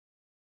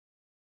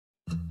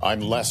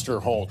I'm Lester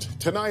Holt.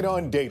 Tonight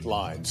on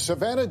Dateline,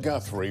 Savannah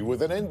Guthrie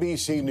with an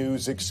NBC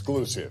News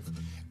exclusive.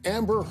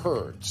 Amber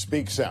Heard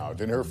speaks out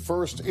in her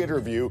first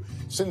interview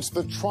since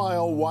the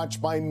trial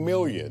watched by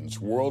millions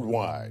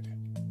worldwide.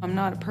 I'm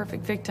not a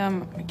perfect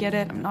victim. I get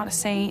it. I'm not a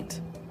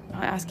saint.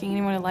 I'm not asking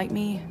anyone to like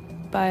me.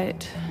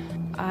 But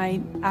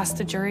I asked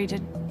the jury to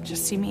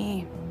just see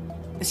me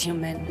as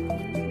human.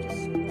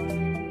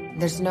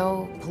 There's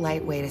no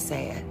polite way to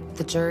say it.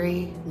 The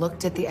jury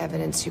looked at the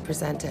evidence you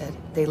presented.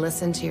 They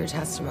listened to your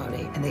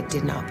testimony, and they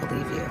did not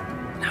believe you.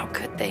 How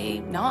could they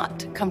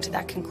not come to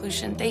that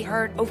conclusion? They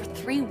heard over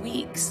 3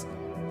 weeks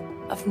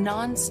of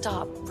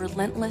nonstop,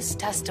 relentless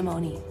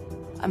testimony.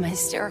 I'm a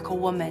hysterical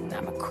woman.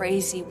 I'm a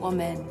crazy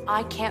woman.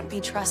 I can't be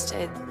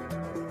trusted.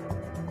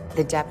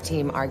 The DEP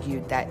team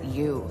argued that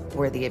you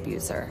were the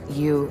abuser.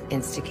 You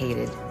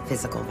instigated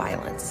physical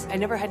violence. I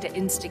never had to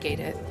instigate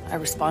it. I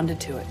responded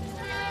to it.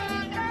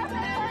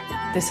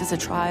 This is a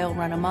trial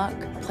run amok,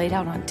 played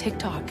out on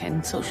TikTok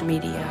and social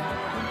media.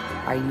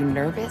 Are you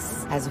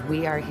nervous, as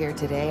we are here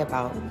today,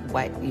 about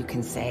what you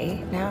can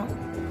say now?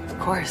 Of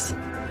course.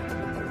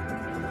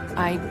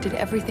 I did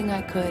everything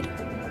I could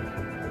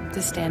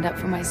to stand up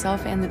for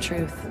myself and the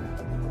truth.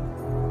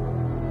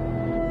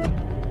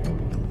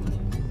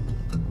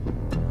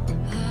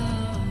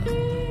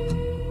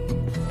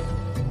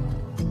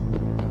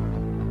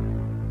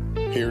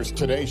 Here's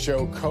Today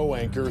Show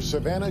co-anchor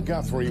Savannah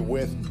Guthrie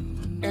with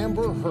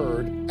Amber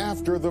Heard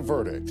after the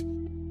verdict.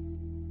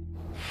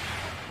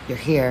 You're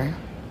here.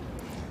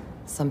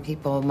 Some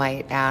people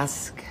might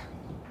ask,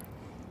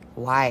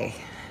 why?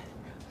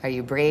 Are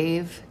you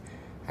brave?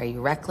 Are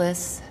you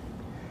reckless?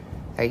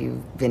 Are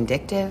you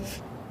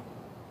vindictive?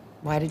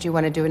 Why did you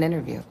want to do an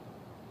interview?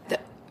 The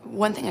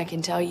one thing I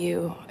can tell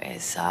you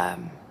is,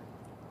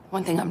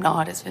 one thing I'm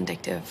not is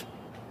vindictive.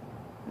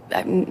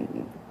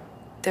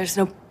 There's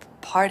no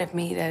part of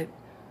me that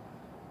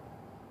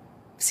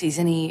sees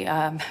any,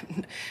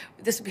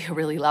 this would be a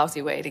really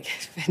lousy way to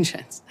get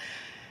vengeance.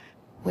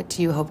 What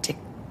do you hope to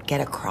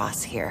get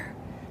across here?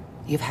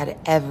 You've had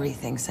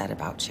everything said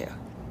about you.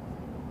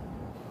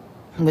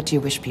 What do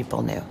you wish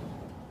people knew?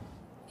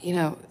 You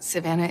know,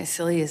 Savannah, as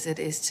silly as it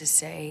is to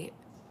say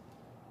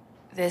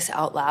this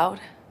out loud,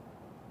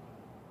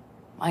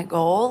 my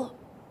goal,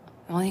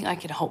 the only thing I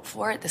can hope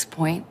for at this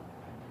point,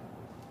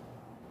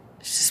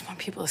 is just want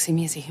people to see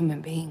me as a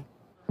human being.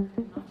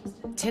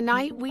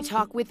 Tonight, we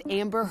talk with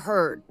Amber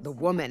Heard, the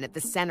woman at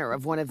the center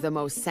of one of the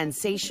most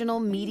sensational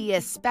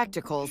media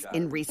spectacles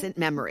in recent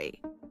memory.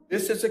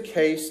 This is a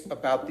case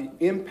about the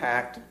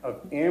impact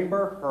of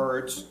Amber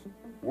Heard's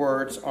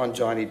words on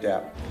Johnny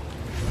Depp.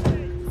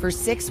 For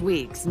 6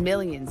 weeks,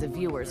 millions of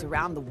viewers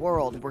around the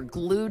world were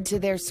glued to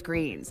their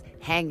screens,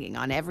 hanging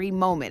on every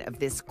moment of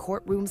this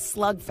courtroom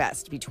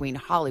slugfest between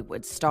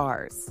Hollywood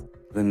stars.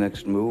 The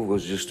next move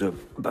was just a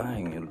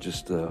bang, and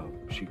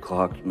she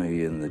clocked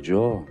me in the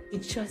jaw. It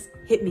just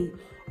hit me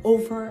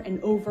over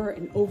and over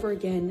and over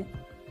again,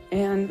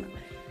 and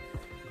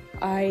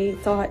I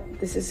thought,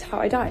 this is how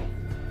I die.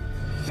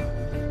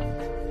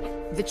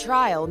 The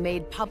trial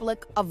made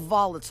public a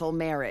volatile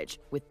marriage,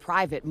 with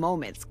private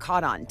moments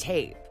caught on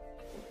tape.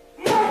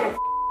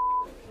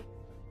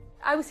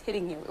 I was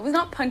hitting you. It was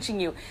not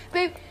punching you.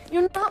 Babe,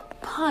 you're not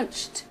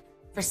punched.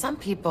 For some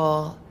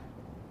people,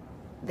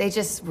 they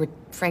just were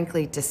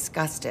frankly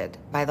disgusted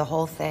by the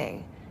whole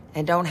thing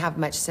and don't have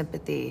much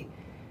sympathy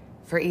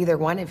for either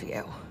one of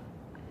you.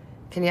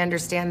 Can you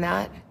understand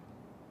that?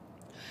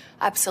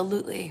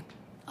 Absolutely.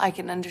 I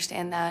can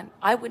understand that.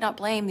 I would not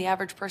blame the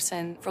average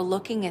person for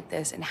looking at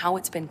this and how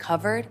it's been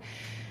covered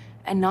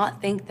and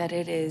not think that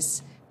it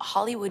is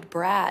Hollywood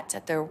brats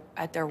at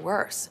their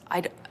worst.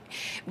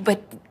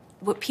 But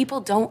what people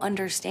don't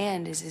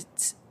understand is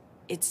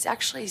it's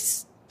actually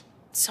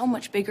so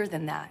much bigger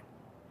than that.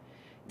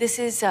 This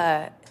is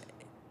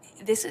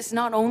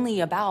not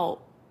only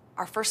about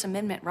our First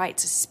Amendment right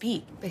to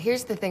speak. But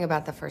here's the thing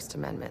about the First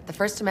Amendment. The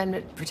First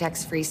Amendment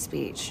protects free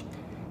speech.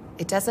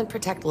 It doesn't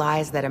protect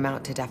lies that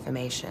amount to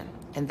defamation.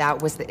 And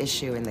that was the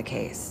issue in the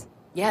case.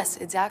 Yes,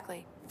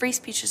 exactly. Free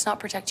speech does not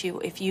protect you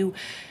if you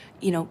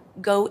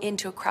go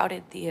into a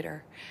crowded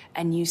theater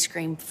and you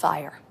scream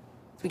fire.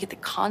 We get the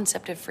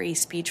concept of free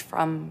speech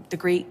from the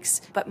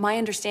Greeks. But my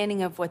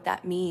understanding of what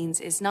that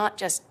means is not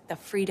just the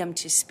freedom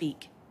to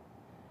speak.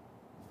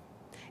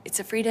 It's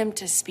a freedom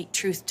to speak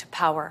truth to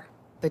power.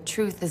 But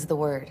truth is the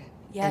word.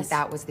 Yes. And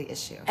that was the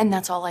issue. And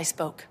that's all I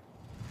spoke.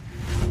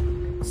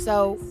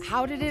 So,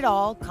 how did it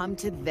all come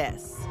to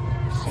this?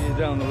 See you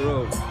down the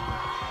road.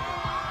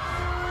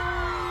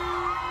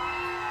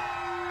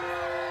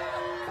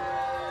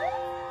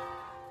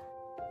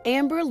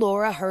 Amber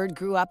Laura Heard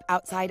grew up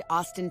outside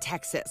Austin,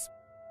 Texas,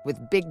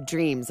 with big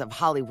dreams of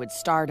Hollywood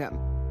stardom.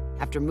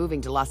 After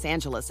moving to Los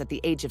Angeles at the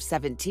age of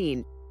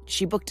 17,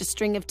 she booked a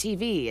string of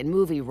TV and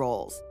movie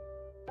roles.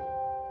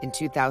 In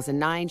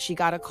 2009, she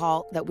got a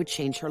call that would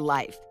change her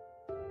life.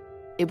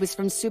 It was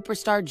from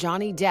superstar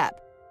Johnny Depp,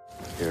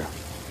 Here.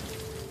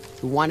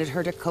 who wanted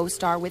her to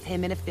co-star with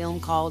him in a film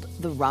called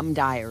The Rum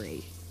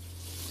Diary.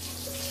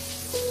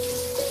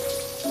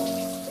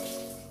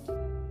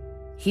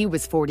 He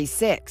was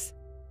 46.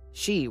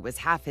 She was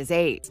half his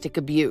age. Domestic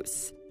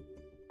abuse.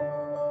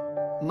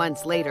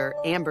 Months later,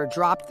 Amber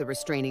dropped the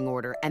restraining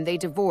order and they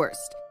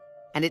divorced.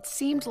 And it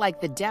seemed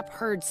like the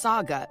Depp-Heard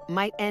saga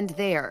might end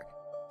there.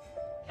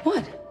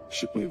 What?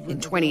 In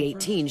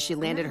 2018, she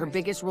landed her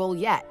biggest role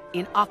yet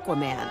in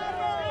Aquaman.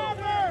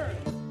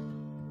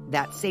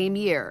 That same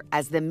year,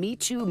 as the Me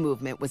Too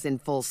movement was in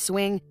full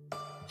swing,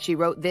 she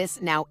wrote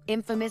this now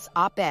infamous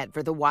op-ed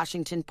for the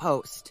Washington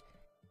Post.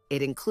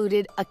 It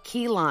included a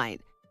key line: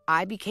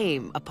 "I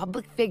became a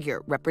public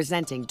figure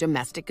representing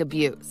domestic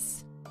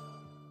abuse."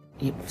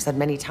 You've said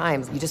many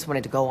times you just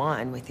wanted to go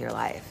on with your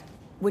life.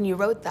 When you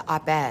wrote the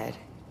op-ed,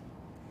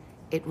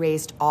 it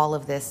raised all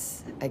of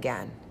this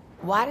again.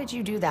 Why did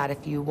you do that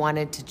if you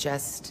wanted to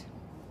just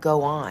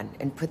go on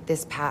and put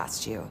this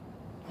past you?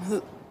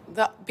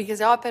 Because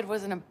the op-ed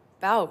wasn't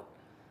about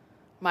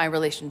my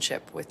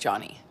relationship with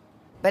Johnny.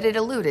 But it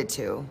alluded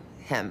to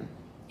him.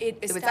 It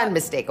was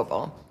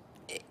unmistakable.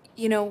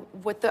 You know,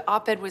 what the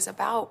op-ed was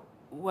about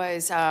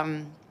was,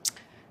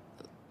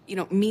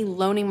 me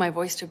loaning my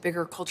voice to a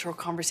bigger cultural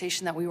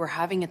conversation that we were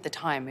having at the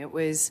time. It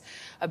was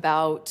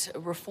about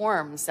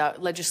reforms,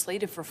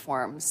 legislative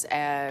reforms,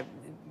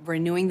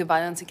 renewing the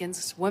Violence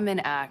Against Women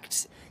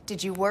Act.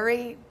 Did you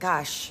worry,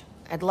 gosh,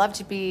 I'd love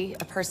to be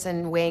a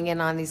person weighing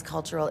in on these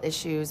cultural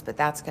issues, but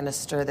that's going to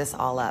stir this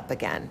all up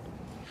again?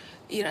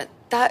 You know,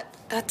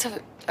 that's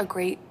a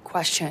great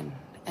question,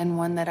 and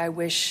one that I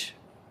wish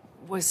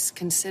was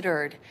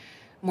considered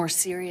more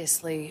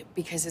seriously,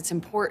 because it's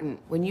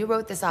important. When you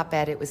wrote this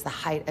op-ed, it was the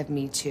height of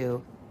Me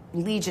Too.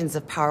 Legions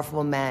of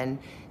powerful men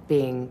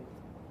being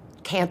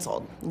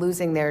canceled,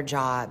 losing their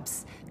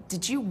jobs.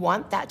 Did you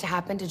want that to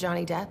happen to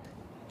Johnny Depp?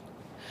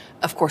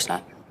 Of course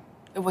not.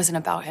 It wasn't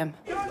about him.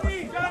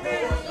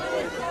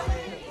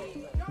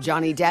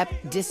 Johnny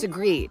Depp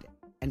disagreed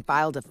and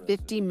filed a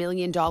 $50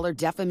 million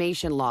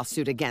defamation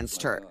lawsuit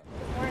against her.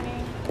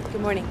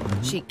 Good morning.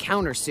 She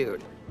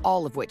countersued,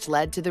 all of which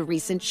led to the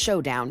recent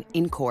showdown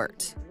in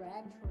court.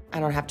 I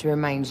don't have to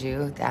remind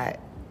you that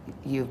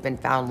you've been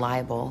found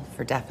liable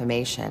for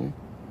defamation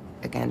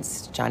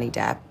against Johnny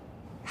Depp.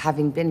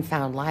 Having been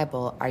found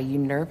liable, are you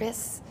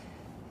nervous,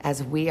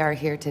 as we are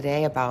here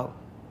today, about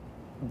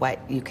what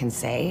you can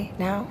say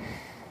now?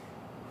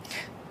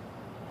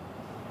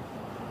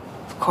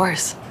 Of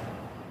course.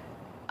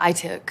 I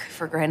took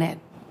for granted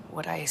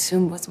what I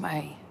assumed was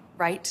my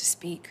right to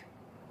speak.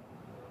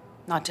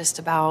 Not just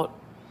about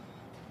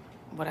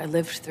what I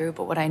lived through,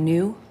 but what I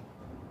knew.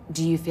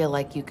 Do you feel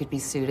like you could be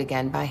sued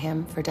again by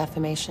him for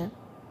defamation?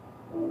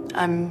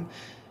 I'm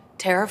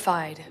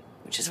terrified,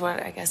 which is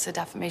what I guess a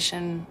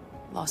defamation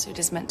lawsuit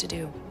is meant to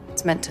do.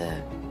 It's meant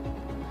to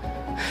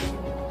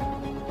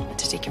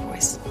take your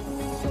voice.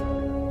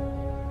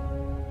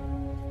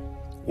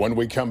 When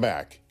we come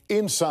back,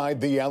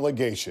 inside the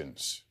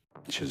allegations.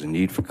 She has a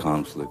need for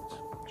conflict.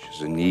 She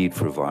has a need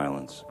for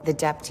violence. The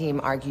Depp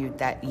team argued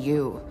that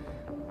you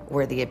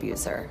were the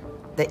abuser,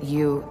 that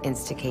you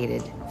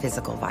instigated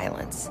physical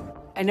violence.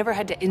 I never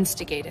had to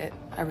instigate it.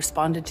 I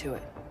responded to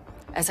it.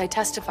 As I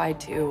testified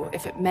to,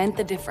 if it meant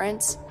the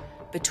difference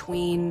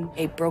between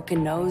a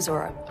broken nose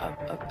or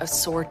a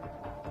sore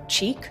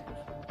cheek,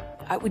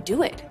 I would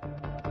do it.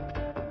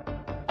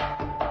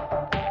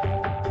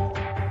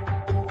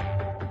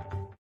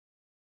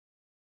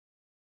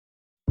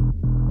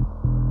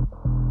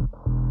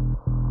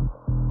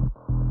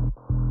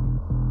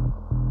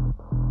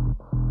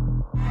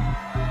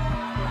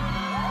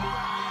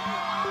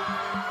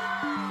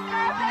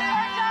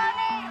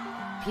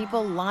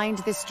 People lined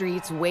the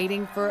streets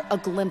waiting for a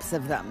glimpse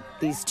of them,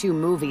 these two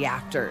movie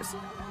actors.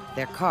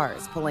 Their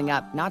cars pulling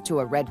up not to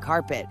a red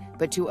carpet,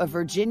 but to a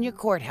Virginia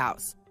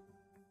courthouse.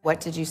 What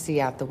did you see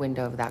out the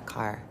window of that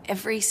car?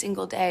 Every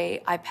single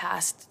day, I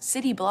passed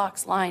city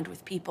blocks lined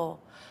with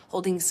people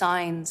holding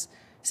signs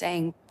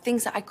saying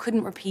things that I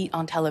couldn't repeat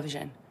on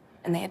television.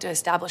 And they had to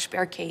establish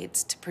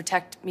barricades to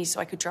protect me so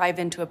I could drive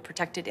into a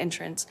protected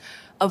entrance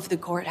of the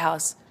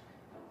courthouse.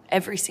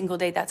 Every single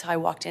day, that's how I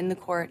walked in the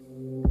court.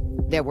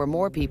 There were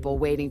more people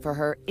waiting for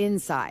her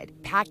inside,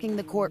 packing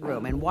the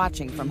courtroom and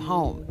watching from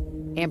home.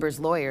 Amber's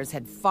lawyers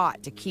had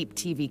fought to keep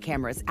TV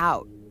cameras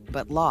out,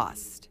 but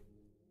lost.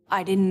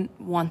 I didn't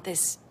want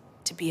this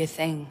to be a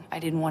thing. I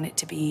didn't want it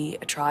to be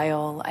a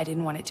trial. I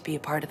didn't want it to be a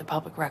part of the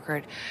public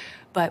record.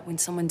 But when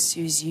someone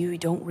sues you, you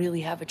don't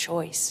really have a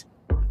choice.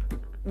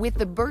 With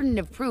the burden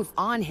of proof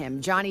on him,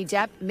 Johnny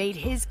Depp made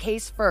his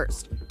case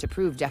first. To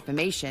prove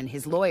defamation,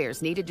 his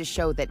lawyers needed to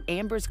show that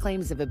Amber's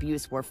claims of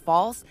abuse were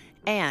false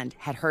and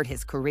had hurt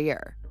his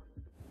career.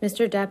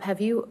 Mr. Depp, have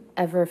you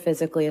ever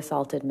physically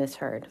assaulted Miss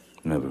Heard?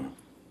 Never.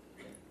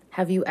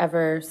 Have you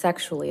ever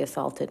sexually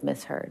assaulted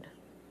Miss Heard?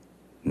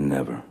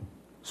 Never.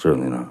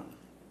 Certainly not.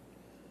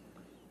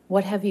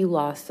 What have you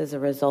lost as a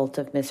result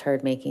of Miss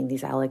Heard making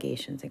these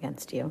allegations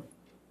against you?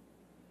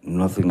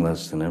 Nothing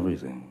less than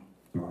everything.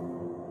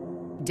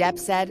 Depp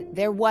said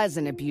there was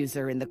an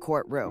abuser in the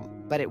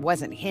courtroom, but it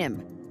wasn't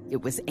him.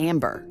 It was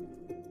Amber.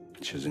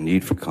 She has a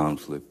need for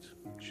conflict.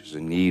 She has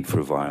a need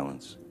for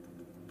violence.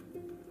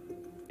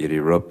 It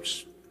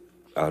erupts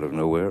out of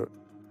nowhere.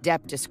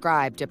 Depp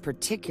described a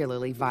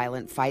particularly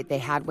violent fight they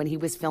had when he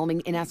was filming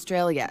in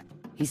Australia.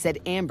 He said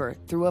Amber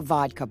threw a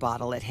vodka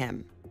bottle at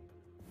him.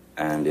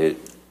 And it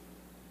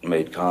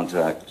made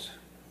contact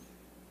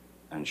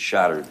and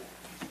shattered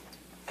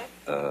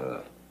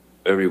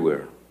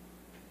everywhere.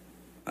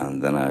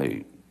 And then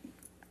I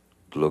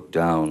looked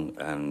down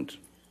and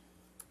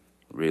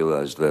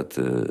realized that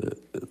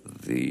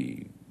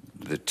the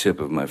tip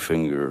of my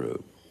finger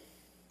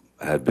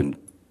had been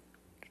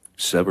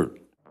severed.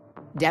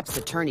 Depp's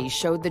attorney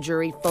showed the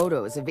jury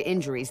photos of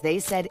injuries they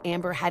said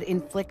Amber had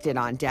inflicted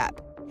on Depp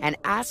and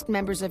asked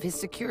members of his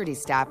security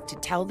staff to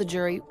tell the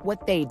jury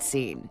what they'd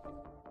seen.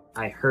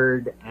 I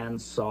heard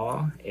and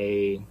saw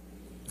a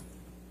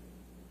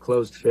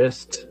closed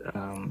fist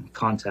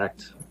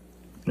contact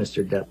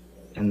Mr. Depp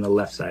in the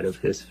left side of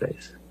his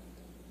face.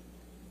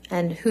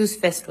 And whose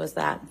fist was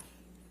that?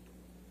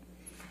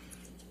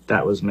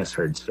 That was Miss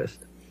Heard's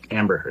fist,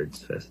 Amber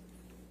Heard's fist.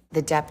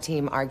 The Depp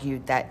team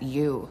argued that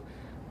you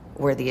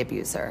were the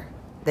abuser,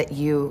 that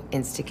you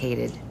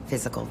instigated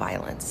physical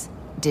violence.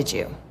 Did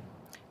you?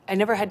 I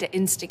never had to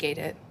instigate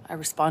it. I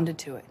responded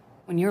to it.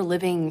 When you're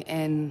living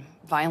in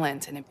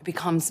violence and it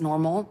becomes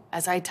normal,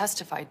 as I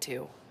testified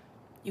to,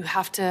 you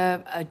have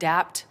to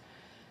adapt.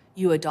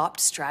 You adopt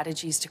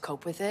strategies to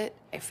cope with it.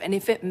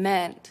 If it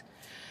meant,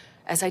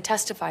 as I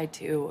testified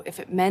to, if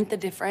it meant the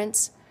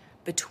difference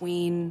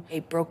between a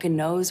broken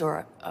nose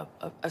or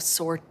a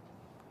sore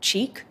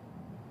cheek,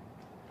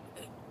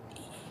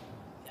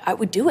 I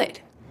would do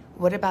it.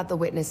 What about the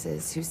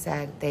witnesses who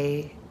said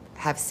they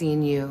have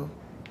seen you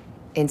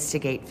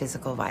instigate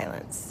physical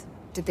violence?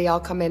 Did they all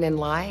come in and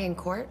lie in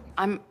court?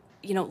 I'm,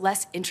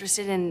 less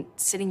interested in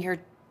sitting here,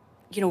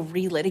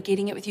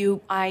 relitigating it with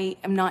you. I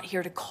am not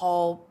here to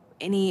call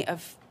any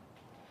of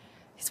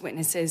his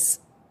witnesses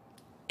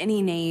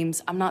any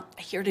names. I'm not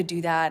here to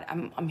do that.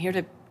 I'm here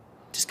to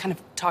just kind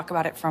of talk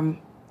about it from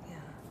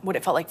what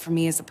it felt like for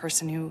me as the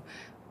person who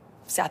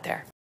sat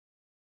there.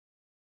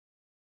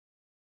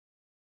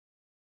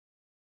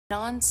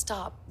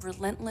 Non-stop,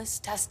 relentless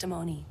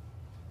testimony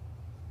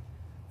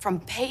from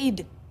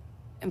paid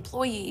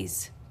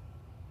employees,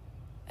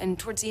 and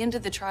towards the end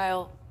of the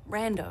trial,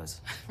 randos,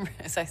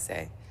 as I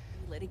say.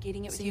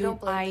 Litigating it with you.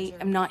 I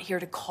am not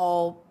here to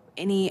call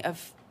any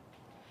of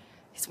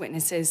his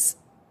witnesses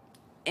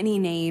any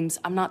names.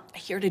 I'm not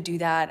here to do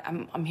that.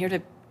 I'm here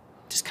to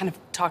just kind of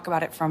talk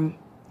about it from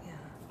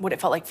what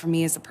it felt like for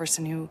me as the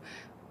person who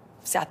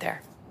sat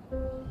there.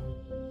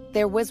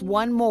 There was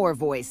one more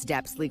voice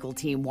Depp's legal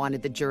team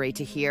wanted the jury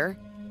to hear,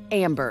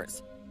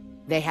 Amber's.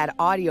 They had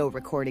audio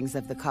recordings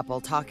of the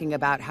couple talking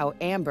about how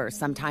Amber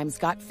sometimes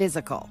got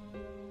physical.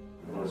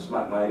 I want to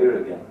smack my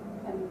ear again.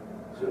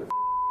 So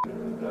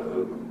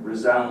it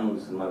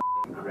resounds in my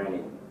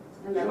cranium.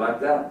 Do you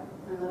like that?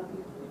 I love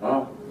you. Huh?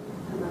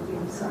 I love you.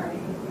 I'm sorry.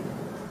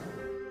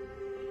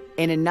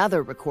 In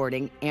another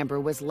recording, Amber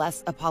was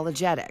less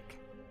apologetic.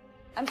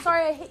 I'm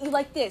sorry I hit you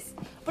like this,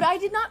 but I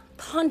did not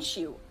punch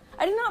you.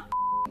 I did not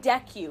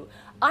deck you.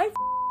 I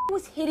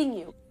was hitting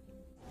you.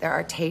 There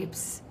are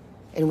tapes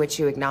in which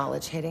you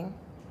acknowledge hitting.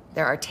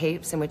 There are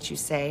tapes in which you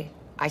say,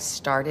 I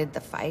started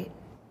the fight.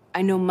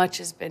 I know much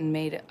has been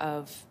made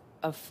of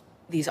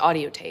these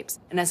audio tapes.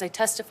 And as I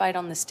testified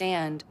on the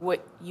stand,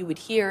 what you would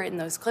hear in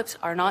those clips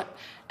are not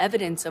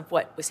evidence of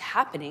what was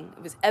happening.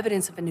 It was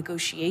evidence of a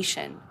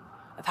negotiation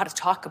of how to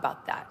talk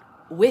about that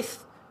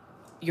with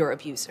your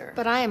abuser.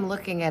 But I am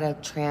looking at a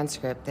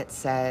transcript that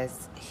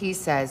says, he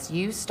says,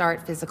 you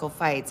start physical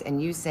fights, and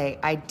you say,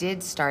 I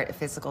did start a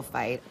physical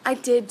fight. I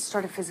did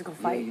start a physical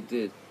fight. Yeah, you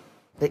did.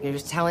 But you're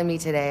just telling me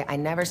today, I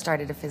never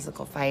started a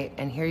physical fight,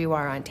 and here you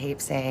are on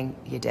tape saying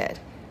you did.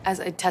 As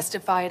I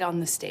testified on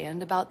the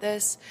stand about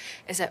this,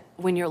 is that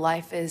when your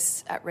life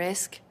is at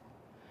risk,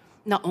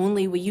 not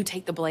only will you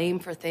take the blame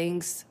for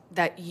things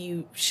that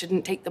you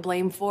shouldn't take the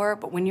blame for,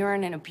 but when you're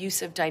in an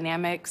abusive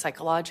dynamic,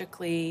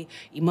 psychologically,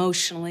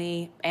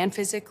 emotionally, and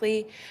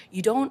physically,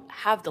 you don't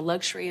have the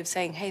luxury of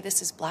saying, hey,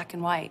 this is black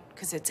and white,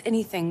 because it's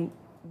anything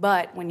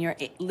but when you're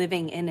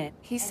living in it.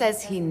 He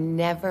says he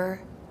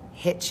never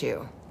hit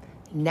you.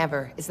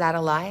 Never. Is that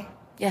a lie?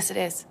 Yes, it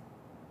is.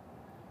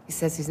 He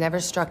says he's never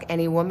struck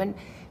any woman.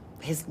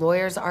 His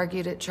lawyers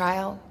argued at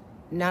trial.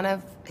 None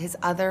of his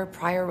other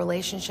prior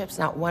relationships,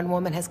 not one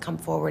woman has come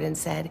forward and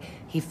said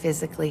he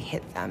physically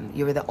hit them.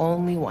 You were the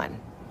only one.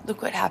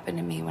 Look what happened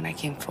to me when I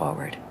came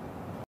forward.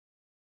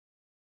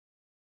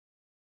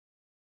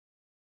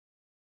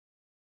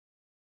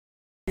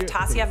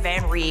 Tasia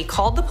Van Ree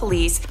called the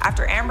police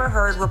after Amber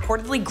Heard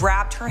reportedly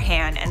grabbed her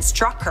hand and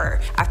struck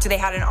her after they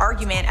had an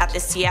argument at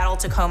the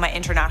Seattle-Tacoma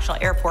International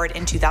Airport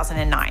in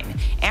 2009.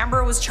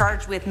 Amber was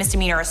charged with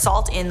misdemeanor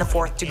assault in the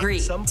 4th degree.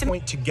 At some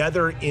point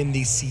together in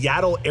the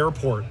Seattle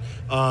airport,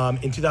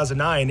 in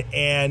 2009,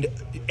 and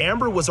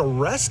Amber was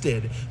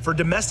arrested for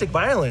domestic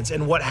violence.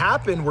 And what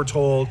happened, we're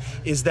told,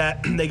 is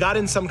that they got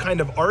in some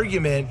kind of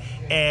argument,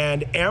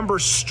 and Amber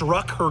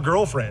struck her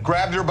girlfriend.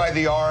 Grabbed her by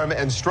the arm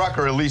and struck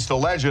her, at least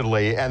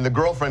allegedly, and the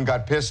girlfriend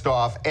got pissed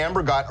off.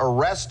 Amber got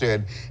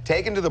arrested,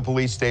 taken to the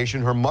police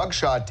station, her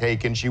mugshot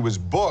taken, she was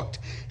booked.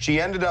 She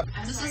ended up...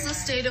 This is the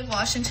state of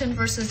Washington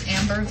versus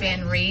Amber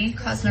Van Ree,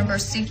 cause number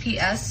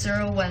CPS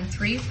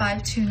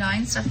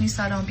 013529. Stephanie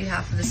Sato on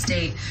behalf of the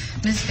state.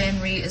 Ms.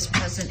 Van Ree is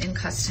present in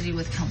custody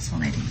with counsel,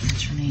 and I didn't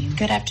get your name.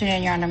 Good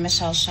afternoon, Your Honor.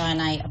 Michelle Shaw,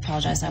 and I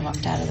apologize. I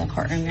walked out of the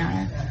courtroom, Your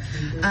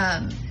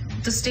Honor.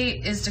 The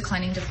state is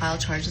declining to file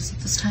charges at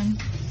this time.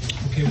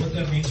 Okay, what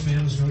that means,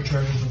 ma'am, is no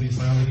charges will be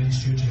filed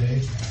against you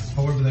today.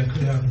 However, that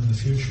could happen in the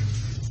future.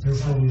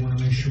 Therefore, we want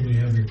to make sure we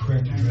have your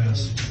correct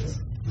address.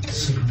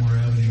 Sycamore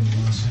Avenue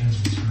in Los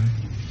Angeles, right?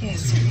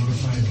 Yes. So you're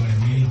notified by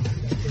me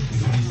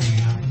if anything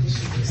happens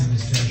within the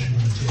statute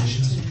of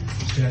limitations.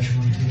 Statute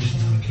of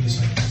limitations on a case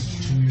like this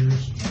is 2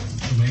 years.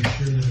 So make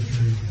sure that if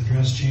your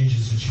address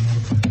changes, that you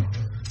notify me.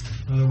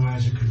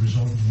 Otherwise, it could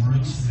result in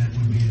warrants, and that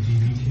would be a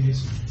DV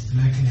case, and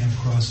that can have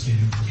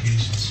cross-state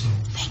implications. So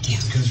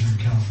because you're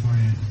in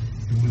California,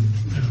 it wouldn't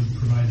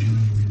provide you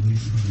any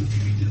relief from the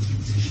DV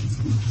designation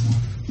for the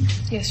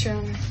Yes, Your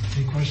Honor.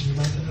 Any questions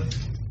about that?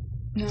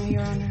 No,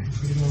 Your Honor.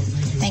 Pretty well,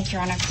 thank you. Thank you,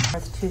 Your Honor.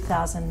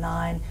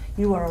 2009,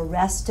 you were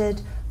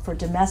arrested for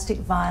domestic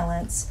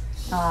violence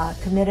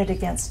committed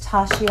against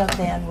Tasha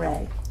Van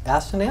Ree.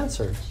 Asked and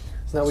answered.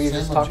 Isn't that what you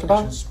just talked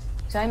about?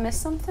 Did I miss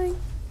something?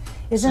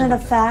 Isn't it a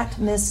fact,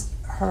 Ms.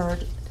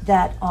 Heard,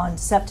 that on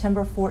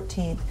September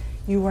 14th,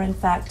 you were in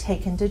fact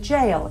taken to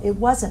jail? It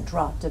wasn't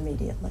dropped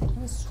immediately.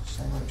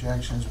 Same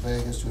objections,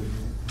 Vegas.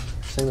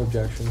 Same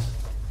objections.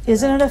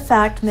 Isn't it a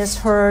fact, Ms.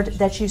 Heard,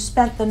 that you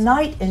spent the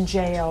night in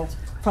jail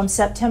from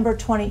September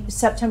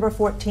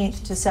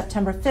 14th to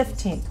September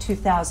 15th,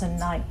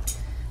 2009,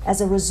 as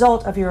a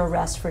result of your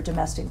arrest for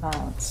domestic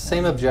violence?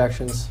 Same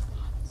objections.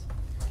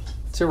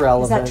 It's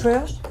irrelevant. Is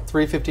that true?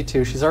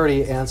 352. She's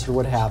already answered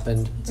what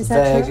happened. It's Is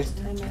that vague.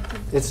 true?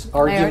 It's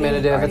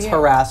argumentative. It's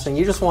harassing.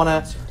 You just want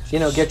to,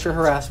 get your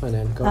harassment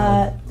in. Go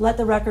ahead. Let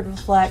the record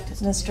reflect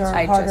Mr.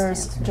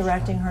 Carter's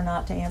directing her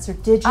not to answer.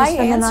 Did you I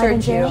spend the night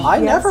in jail?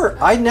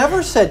 I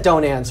never said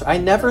don't answer. I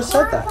never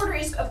said that. Reporter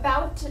is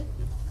about to...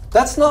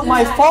 That's not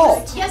my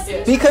fault. Yes,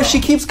 it is. Because she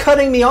keeps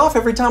cutting me off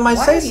every time I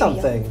say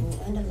something.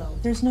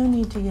 There's no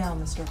need to yell,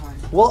 Mr. Hart.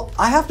 Well,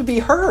 I have to be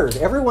heard.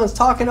 Everyone's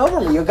talking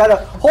over me. You've got a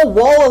whole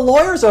wall of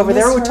lawyers over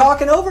there who are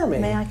talking over me.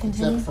 May I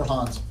continue? Except for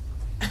Hans.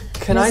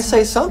 Can I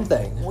say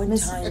something?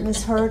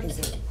 Ms. Heard,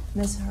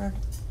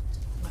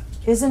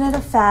 isn't it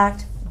a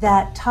fact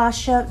that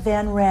Tasha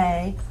Van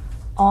Ree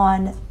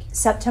on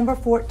September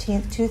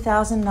 14th,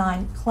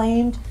 2009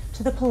 claimed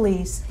to the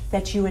police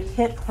that you had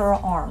hit her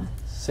arm?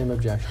 Same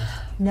objection.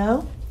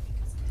 No?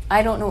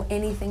 I don't know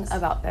anything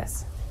about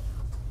this.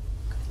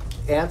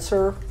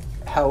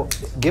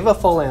 Give a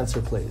full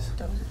answer, please.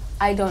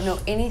 I don't know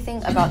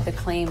anything about the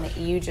claim that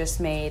you just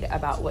made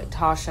about what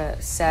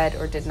Tasha said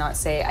or did not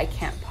say. I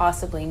can't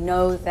possibly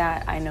know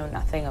that. I know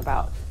nothing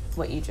about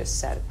what you just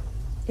said.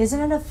 Isn't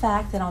it a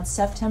fact that on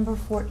September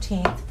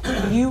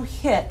 14th, you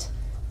hit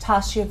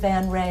Tasha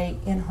Van Ree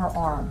in her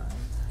arm?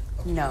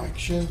 No.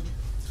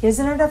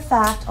 Isn't it a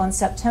fact on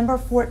September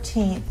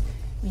 14th,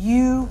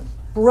 you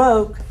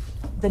broke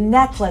the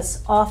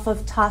necklace off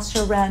of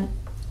Tasha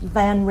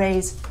Van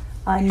Ree's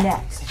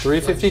neck?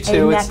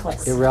 352, it's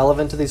necklace.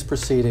 irrelevant to these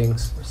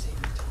proceedings.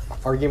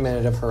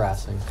 Argumentative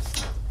harassing.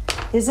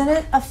 Isn't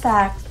it a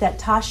fact that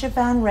Tasha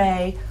Van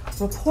Ree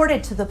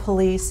reported to the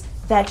police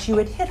that you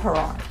had hit her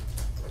arm?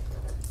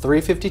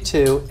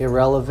 352,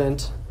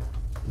 irrelevant,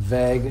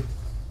 vague,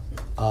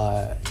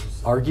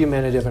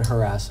 argumentative, and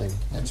harassing.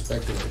 And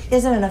speculation.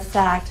 Isn't it a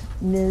fact,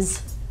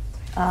 Ms.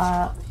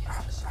 Heard,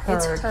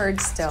 It's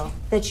Heard still,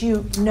 that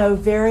you know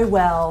very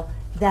well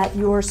that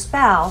your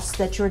spouse,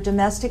 that your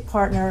domestic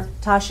partner,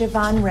 Tasha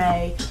Van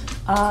Ree,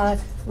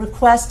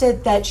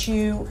 requested that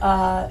you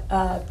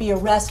be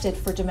arrested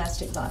for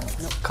domestic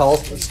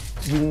violence?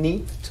 You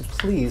need to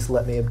please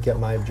let me get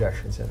my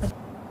objections in.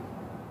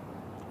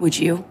 Would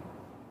you?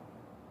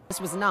 This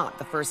was not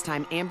the first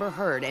time Amber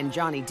Heard and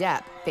Johnny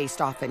Depp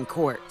faced off in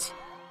court.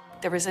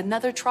 There was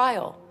another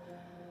trial,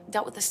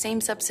 dealt with the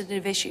same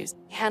substantive issues,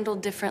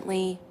 handled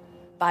differently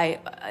by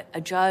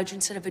a judge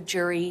instead of a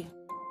jury.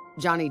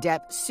 Johnny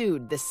Depp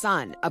sued The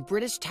Sun, a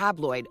British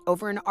tabloid,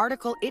 over an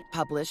article it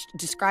published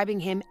describing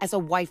him as a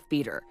wife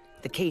beater.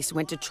 The case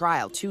went to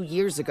trial 2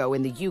 years ago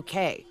in the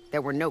UK.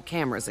 There were no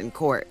cameras in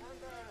court.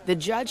 The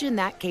judge in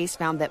that case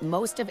found that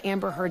most of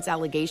Amber Heard's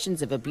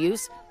allegations of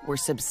abuse were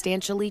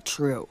substantially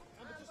true.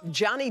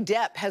 Johnny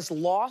Depp has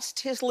lost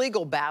his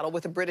legal battle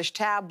with a British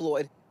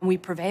tabloid. We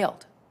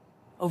prevailed,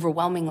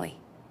 overwhelmingly.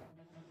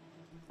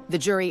 The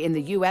jury in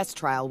the U.S.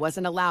 trial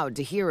wasn't allowed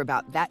to hear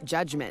about that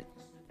judgment.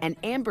 And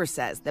Amber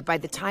says that by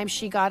the time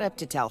she got up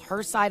to tell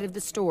her side of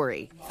the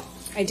story,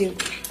 I do.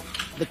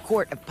 The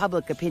court of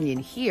public opinion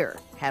here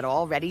had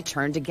already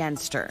turned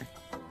against her.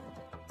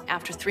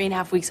 After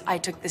 3.5 weeks, I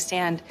took the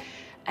stand,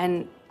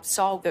 and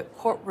saw the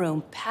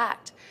courtroom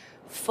packed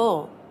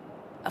full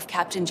of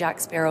Captain Jack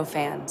Sparrow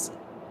fans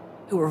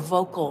who were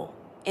vocal,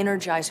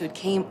 energized, who had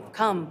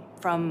come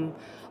from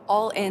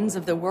all ends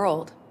of the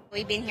world.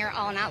 We've been here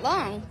all night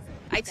long.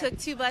 I took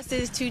 2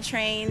 buses, 2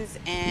 trains,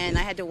 and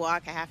I had to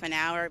walk a half an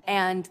hour.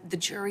 And the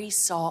jury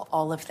saw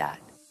all of that.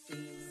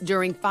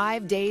 During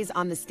 5 days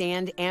on the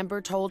stand,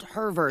 Amber told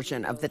her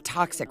version of the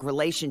toxic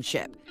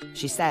relationship.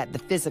 She said the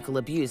physical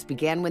abuse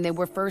began when they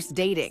were first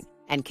dating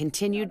and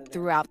continued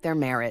throughout their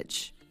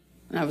marriage.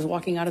 And I was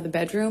walking out of the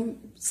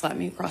bedroom, slapped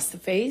me across the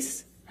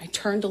face. I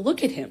turned to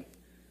look at him.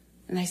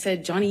 And I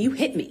said, Johnny, you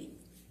hit me.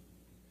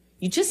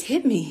 You just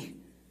hit me.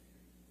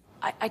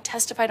 I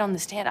testified on the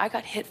stand. I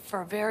got hit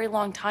for a very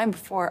long time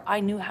before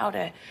I knew how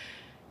to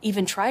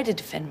even try to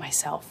defend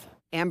myself.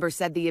 Amber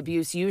said the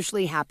abuse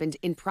usually happened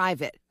in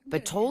private,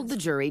 but told the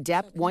jury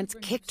Depp once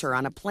kicked her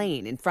on a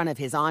plane in front of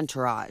his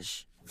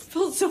entourage. I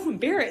felt so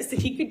embarrassed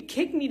that he could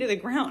kick me to the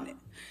ground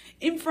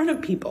in front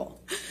of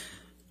people.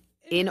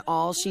 In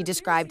all, she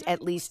described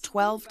at least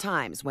 12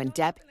 times when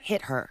Depp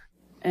hit her.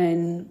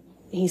 And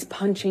he's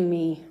punching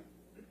me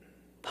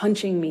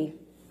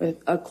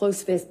with a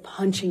closed fist,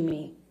 punching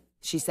me.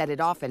 She said it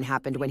often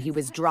happened when he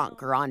was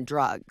drunk or on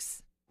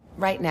drugs.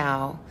 Right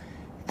now,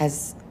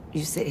 as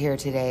you sit here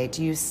today,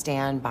 do you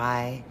stand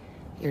by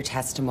your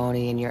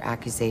testimony and your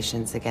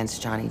accusations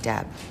against Johnny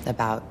Depp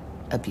about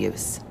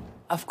abuse?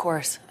 Of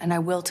course, and I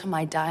will to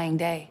my dying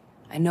day.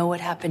 I know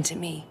what happened to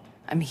me.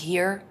 I'm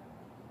here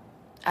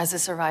as a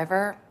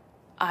survivor.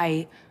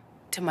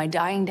 To my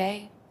dying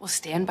day, will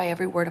stand by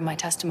every word of my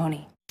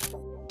testimony.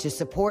 To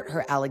support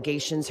her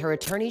allegations, her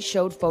attorney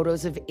showed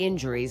photos of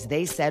injuries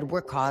they said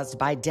were caused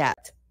by Depp.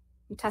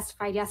 You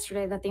testified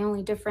yesterday that the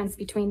only difference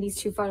between these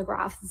 2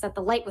 photographs is that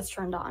the light was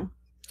turned on.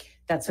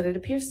 That's what it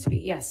appears to be,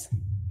 yes.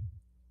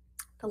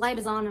 The light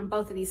is on in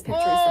both of these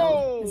pictures,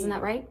 though. Isn't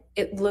that right?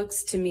 It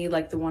looks to me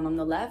like the one on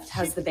the left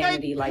has the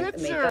vanity light,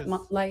 the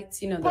makeup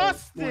lights, you know, the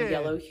more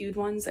yellow-hued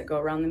ones that go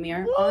around the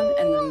mirror on,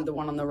 and then the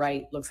one on the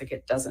right looks like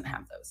it doesn't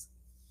have those.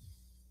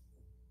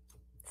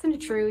 Isn't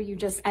it true you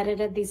just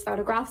edited these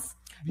photographs?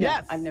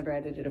 Yes. No, I've never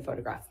edited a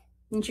photograph.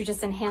 Didn't you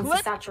just enhance the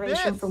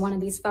saturation for one of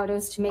these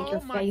photos to make your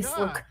face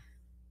look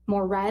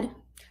more red?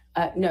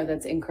 No,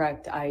 that's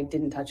incorrect. I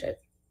didn't touch it.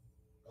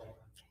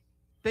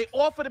 They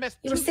offered him as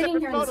You were two sitting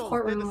separate here in this photos.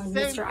 courtroom when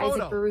They're the Mr. same Isaac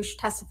photo. Baruch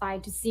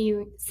testified to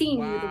seeing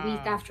you the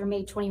week after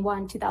May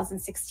 21,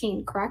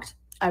 2016, correct?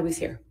 I was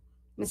here.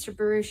 Mr.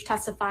 Baruch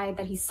testified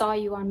that he saw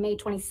you on May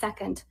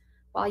 22nd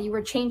while you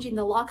were changing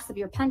the locks of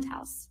your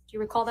penthouse. Do you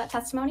recall that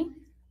testimony?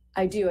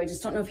 I do. I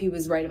just don't know if he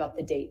was right about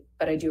the date,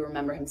 but I do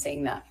remember him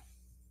saying that.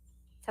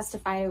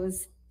 Testified it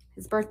was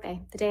his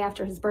birthday, the day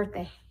after his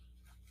birthday.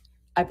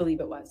 I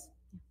believe it was.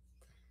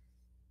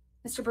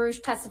 Mr.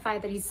 Baruch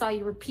testified that he saw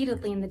you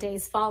repeatedly in the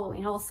days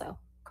following also,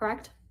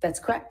 correct? That's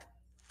correct.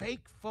 Fake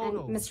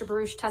photos. And Mr.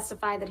 Baruch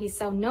testified that he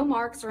saw no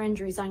marks or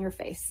injuries on your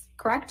face,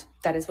 correct?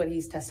 That is what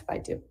he's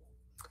testified to. You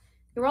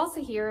were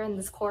also here in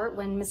this court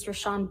when Mr.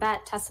 Sean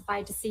Bett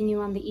testified to seeing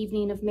you on the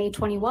evening of May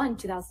 21,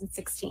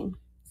 2016.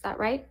 Is that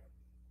right?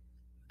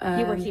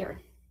 You were here.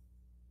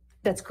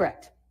 That's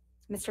correct.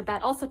 Mr.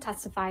 Bett also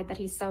testified that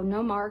he saw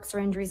no marks or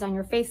injuries on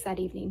your face that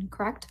evening,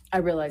 correct? I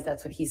realize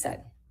that's what he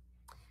said.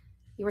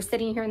 You were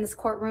sitting here in this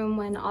courtroom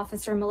when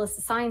Officer Melissa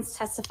Sines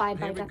testified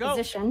by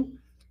deposition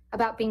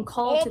about being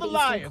called to the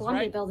Eastern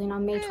Columbia building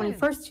on May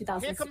 21st,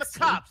 2016. Here come the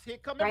cops. Here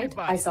come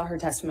everybody. I saw her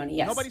testimony,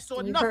 yes. Nobody saw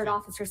And you nothing. heard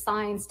Officer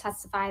Sines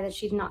testify that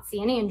she did not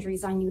see any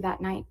injuries on you that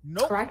night,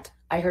 correct?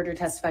 I heard her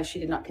testify she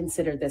did not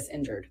consider this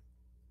injured.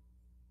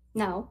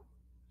 No.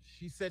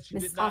 She said she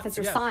Ms. did not.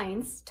 Officer yes.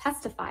 Sines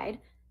testified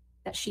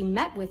that she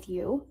met with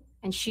you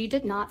and she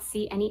did not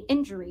see any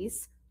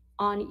injuries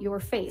on your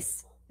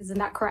face. Isn't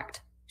that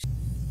correct?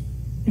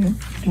 Do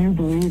you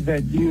believe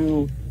that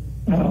you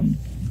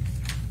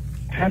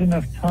had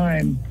enough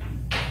time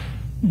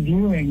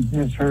viewing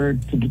Ms.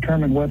 Heard to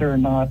determine whether or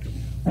not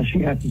she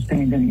had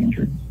sustained any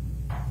injuries?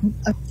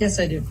 Yes,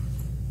 I do.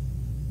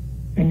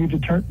 And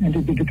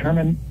did you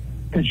determine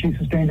that she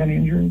sustained any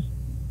injuries?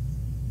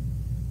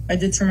 I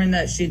determined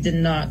that she did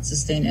not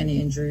sustain any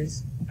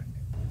injuries.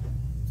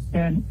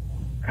 And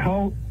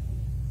how,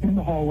 in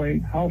the hallway,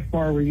 how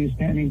far were you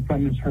standing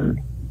from Ms.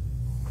 Heard?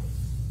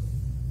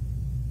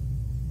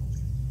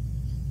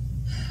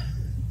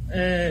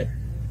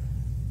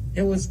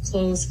 It was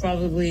close,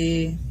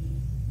 probably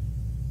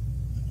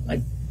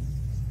like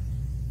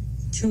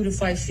 2 to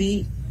 5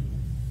 feet.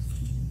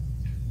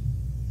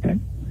 Okay.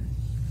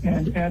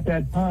 And at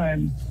that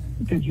time,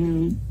 did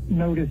you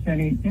notice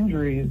any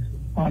injuries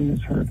on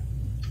Ms. Heard?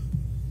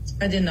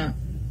 I did not.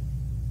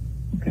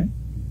 Okay.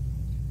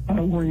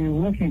 Were you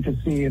looking to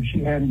see if she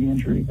had any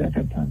injuries at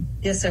that time?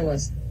 Yes, I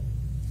was.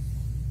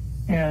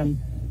 And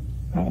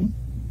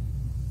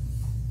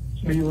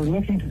so you were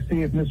looking to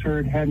see if Ms.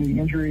 Heard had any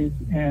injuries,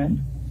 and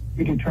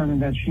you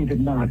determined that she did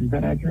not. Is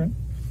that accurate?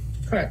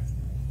 Correct.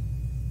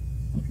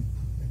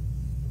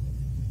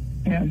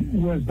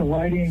 And was the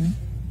lighting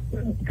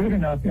good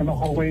enough in the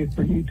hallway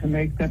for you to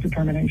make that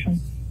determination?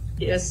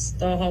 Yes,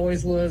 the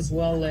hallways was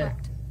well lit.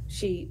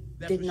 She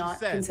That's did what she not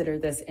said. consider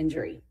this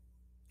injury.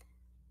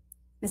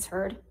 Ms.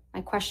 Heard,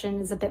 my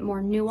question is a bit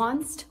more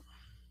nuanced.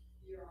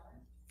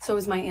 So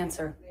is my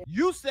answer.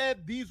 You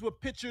said these were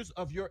pictures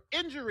of your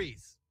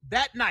injuries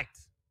that night.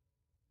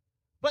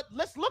 But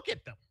let's look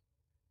at them.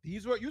 You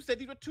said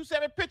these were 2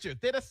 separate pictures.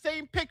 They're the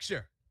same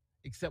picture,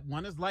 except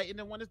one is light and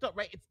then one is dark,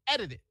 right? It's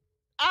edited.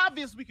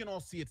 Obviously, we can all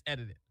see it's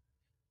edited.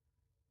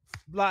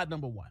 Lie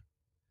number 1.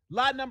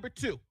 Lie number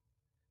 2.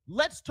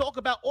 Let's talk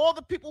about all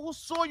the people who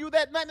saw you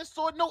that night and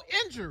saw no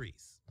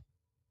injuries.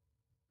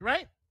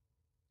 Right?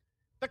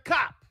 The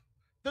cop,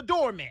 the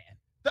doorman,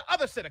 the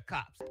other set of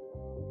cops.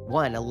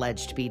 One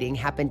alleged beating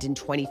happened in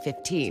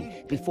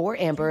 2015, before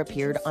Amber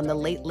appeared on The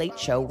Late Late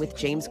Show with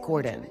James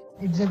Corden.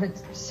 Exhibit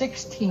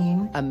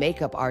 16. A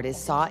makeup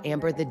artist saw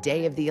Amber the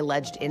day of the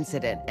alleged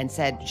incident and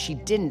said she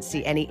didn't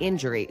see any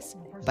injuries.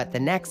 But the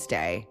next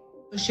day,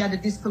 She had a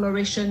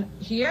discoloration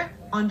here,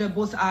 under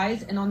both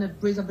eyes and on the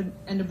bridge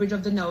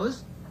of the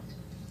nose.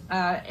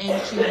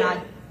 And she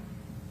had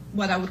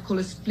what I would call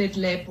a split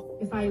lip.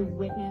 If I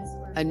witness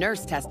a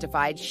nurse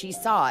testified she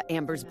saw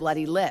Amber's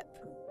bloody lip.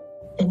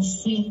 And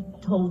she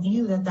told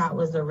you that that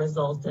was a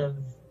result of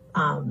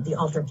the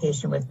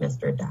altercation with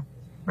Mr. Depp,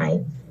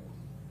 right?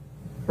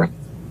 Right.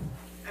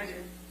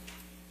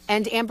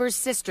 And Amber's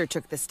sister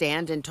took the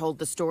stand and told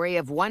the story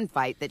of one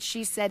fight that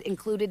she said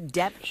included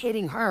Depp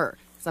hitting her,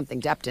 something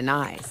Depp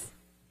denies.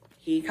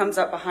 He comes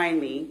up behind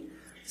me,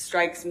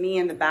 strikes me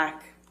in the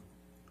back,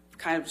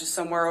 kind of just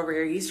somewhere over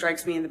here. He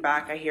strikes me in the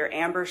back. I hear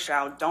Amber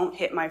shout, "Don't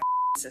hit my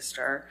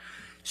sister."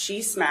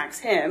 She smacks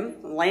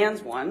him,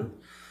 lands one,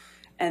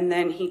 and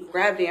then he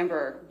grabbed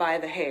Amber by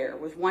the hair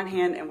with one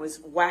hand and was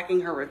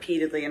whacking her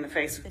repeatedly in the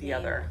face with the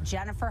other.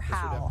 Jennifer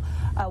Howell.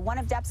 One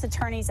of Depp's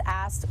attorneys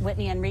asked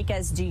Whitney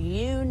Enriquez, do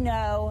you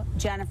know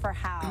Jennifer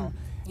Howell?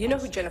 You know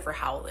who Jennifer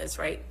Howell is,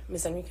 right,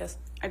 Ms. Enriquez?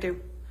 I do.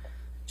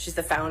 She's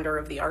the founder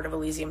of the Art of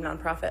Elysium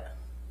nonprofit.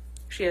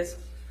 She is.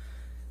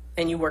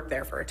 And you worked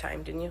there for a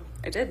time, didn't you?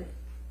 I did.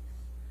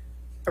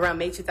 Around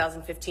May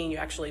 2015, you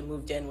actually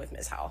moved in with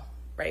Ms. Howell,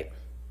 right?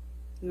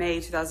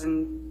 May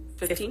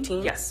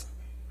 2015? Yes.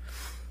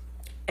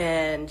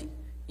 And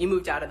you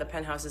moved out of the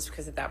penthouses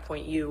because at that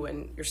point you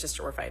and your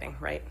sister were fighting,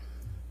 right?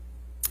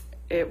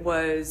 It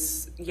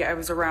was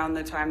around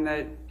the time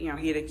that, he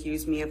had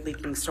accused me of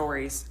leaking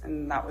stories,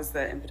 and that was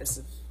the impetus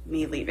of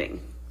me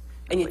leaving.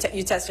 And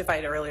you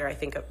testified earlier, I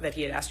think, that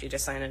he had asked you to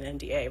sign an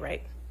NDA,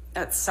 right?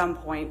 At some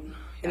point.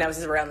 And that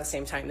was around the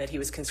same time that he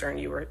was concerned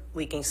you were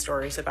leaking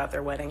stories about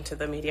their wedding to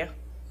the media?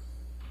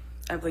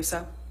 I believe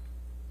so.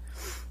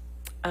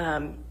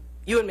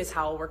 You and Ms.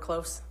 Howell were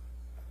close?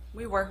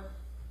 We were.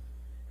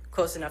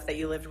 Close enough that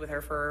you lived with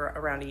her for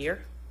around a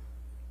year?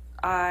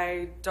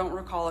 I don't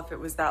recall if it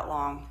was that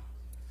long.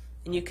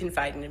 And you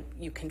confided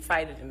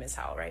in Ms.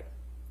 Howell, right?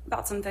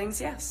 About some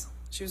things, yes.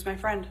 She was my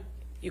friend.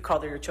 You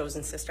called her your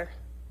chosen sister?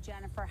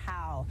 Jennifer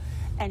Howell.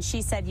 And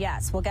she said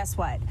yes. Well, guess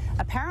what?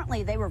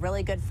 Apparently they were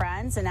really good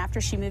friends, and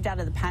after she moved out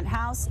of the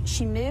penthouse,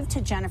 she moved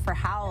to Jennifer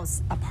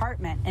Howell's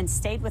apartment and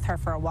stayed with her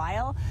for a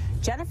while.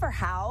 Jennifer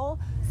Howell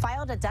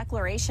filed a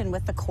declaration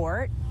with the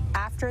court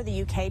after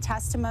the UK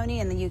testimony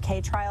and the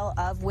UK trial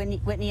of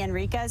Whitney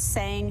Enriquez,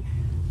 saying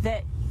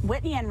that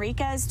Whitney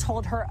Enriquez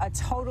told her a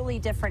totally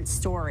different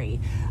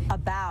story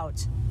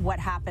about what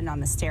happened on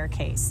the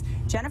staircase.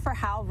 Jennifer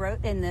Howell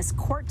wrote in this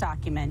court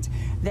document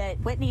that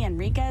Whitney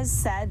Enriquez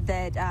said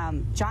that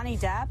Johnny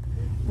Depp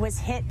was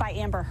hit by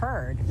Amber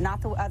Heard,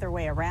 not the other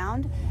way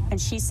around.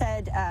 And she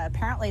said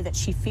apparently that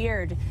she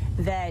feared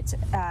that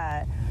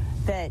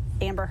that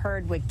Amber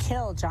Heard would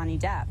kill Johnny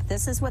Depp.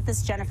 This is what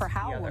this Jennifer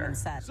Howell woman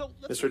said.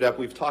 Mr. Depp,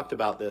 we've talked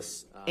about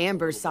this.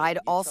 Amber's side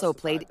also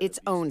played its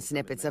own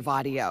snippets of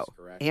audio.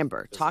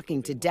 Amber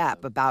talking to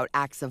Depp about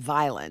acts of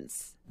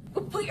violence.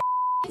 Put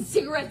your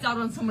cigarettes out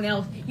on someone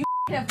else. You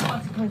have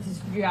consequences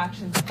for your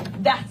actions.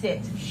 That's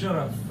it. Shut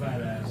up,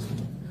 fat ass.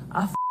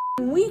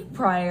 A week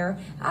prior,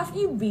 after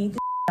you beat the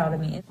out of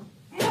me.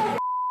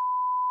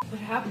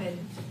 What happened?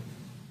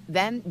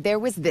 Then there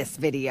was this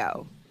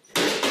video.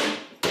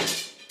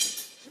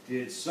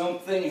 Did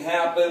something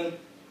happen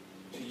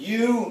to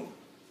you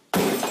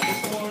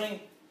this morning?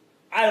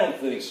 I don't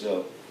think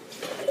so.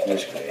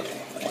 That's crazy.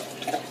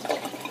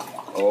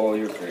 Oh,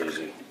 you're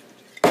crazy.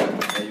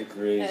 Oh, you're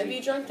crazy. Have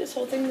you drunk this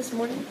whole thing this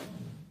morning?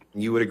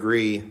 You would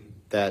agree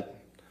that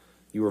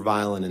you were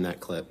violent in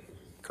that clip,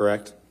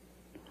 correct?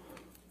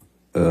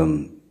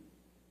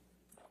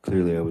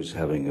 Clearly I was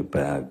having a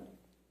bad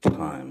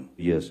time.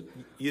 Yes.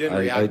 You didn't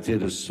react. I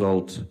did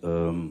assault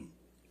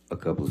a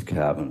couple of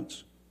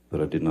cabinets,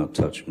 but I did not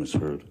touch Miss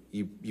Heard.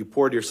 You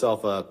poured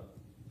yourself a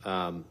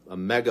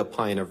mega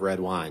pint of red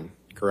wine,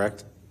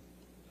 correct?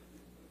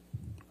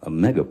 A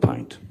mega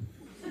pint?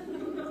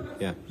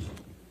 Yeah.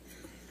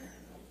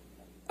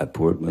 I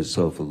poured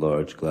myself a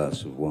large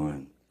glass of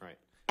wine.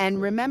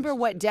 And remember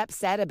what Depp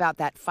said about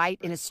that fight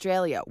in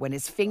Australia when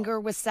his finger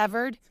was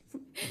severed?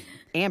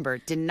 Amber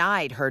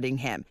denied hurting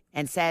him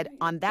and said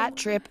on that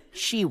trip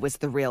she was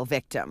the real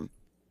victim.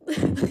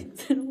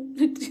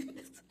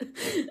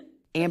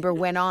 Amber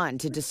went on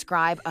to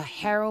describe a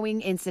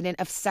harrowing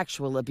incident of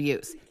sexual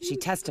abuse. She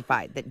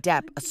testified that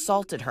Depp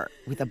assaulted her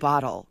with a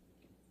bottle.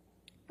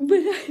 But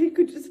I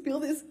could just feel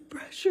this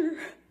pressure.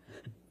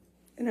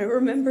 And I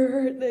remember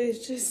her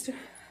just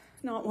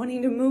not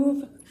wanting to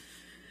move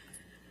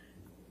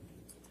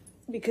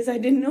because I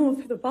didn't know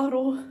if the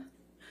bottle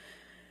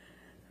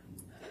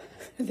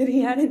that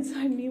he had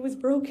inside me was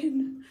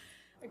broken.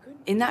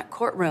 In that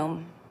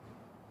courtroom,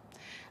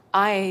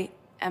 I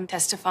am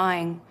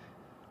testifying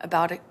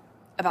about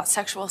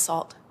sexual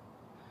assault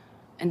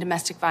and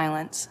domestic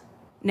violence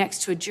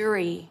next to a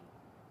jury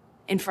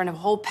in front of a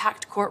whole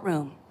packed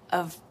courtroom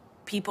of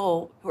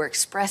people who are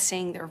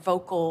expressing their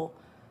vocal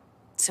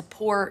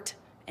support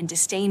and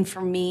disdain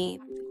for me.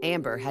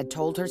 Amber had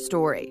told her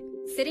story.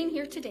 Sitting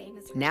here today,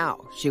 Ms.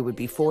 Now she would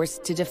be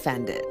forced to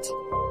defend it.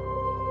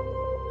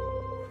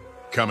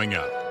 Coming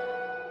up,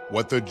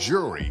 what the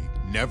jury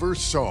never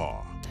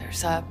saw.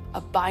 There's a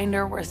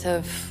binder worth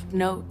of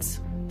notes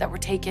that were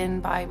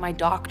taken by my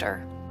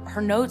doctor.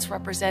 Her notes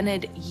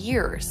represented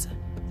years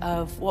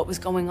of what was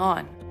going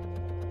on.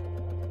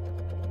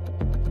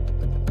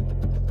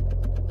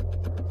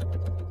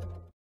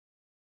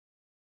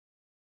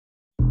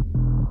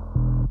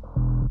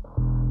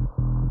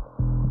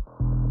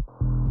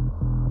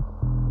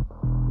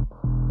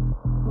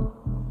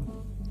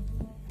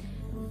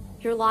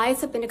 Your lies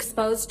have been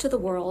exposed to the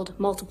world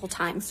multiple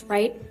times,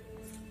 right?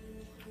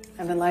 I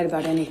haven't lied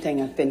about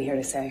anything I've been here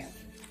to say.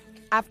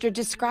 After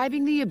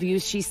describing the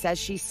abuse she says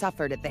she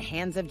suffered at the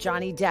hands of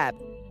Johnny Depp,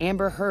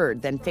 Amber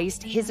Heard then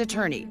faced his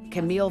attorney,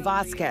 Camille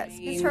Vasquez.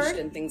 Ms.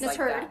 Heard? Ms.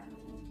 Heard?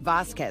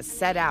 Vasquez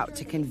set out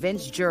to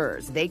convince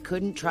jurors they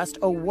couldn't trust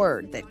a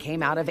word that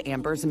came out of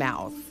Amber's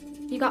mouth.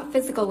 You got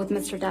physical with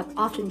Mr. Depp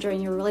often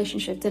during your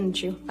relationship,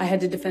 didn't you? I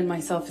had to defend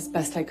myself as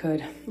best I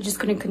could. You just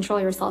couldn't control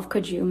yourself,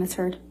 could you, Ms.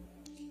 Heard?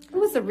 Who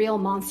was the real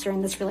monster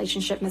in this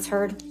relationship, Ms.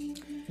 Heard?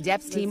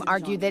 Depp's team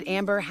argued that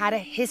Amber had a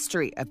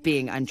history of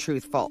being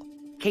untruthful.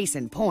 Case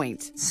in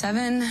point,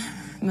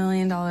 $7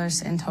 million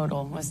in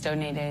total was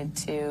donated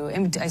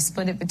to, I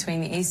split it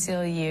between the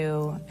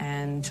ACLU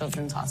and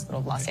Children's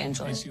Hospital of Los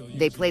Angeles.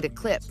 They played a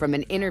clip from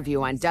an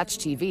interview on Dutch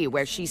TV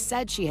where she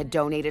said she had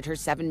donated her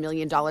 $7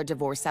 million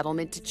divorce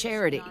settlement to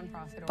charity.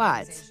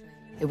 But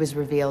it was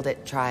revealed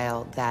at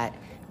trial that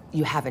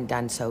you haven't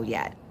done so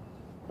yet.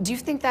 Do you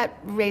think that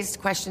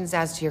raised questions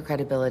as to your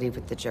credibility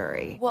with the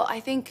jury? Well, I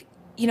think,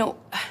 you know,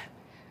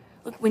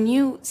 look, when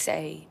you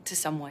say to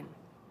someone,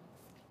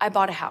 I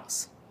bought a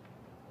house,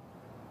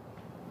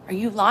 are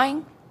you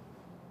lying?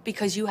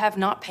 Because you have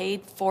not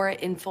paid for it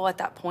in full at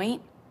that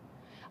point?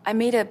 I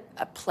made a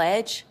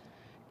pledge,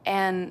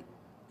 and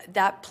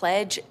that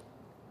pledge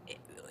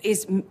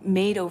is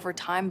made over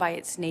time by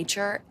its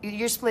nature.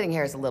 You're splitting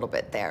hairs a little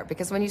bit there,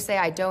 because when you say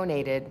I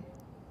donated,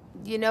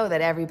 you know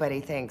that everybody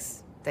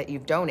thinks that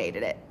you've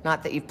donated it,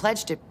 not that you've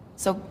pledged it.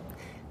 So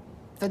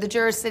for the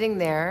jurors sitting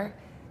there,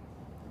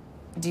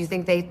 do you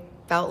think they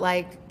felt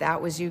like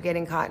that was you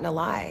getting caught in a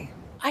lie?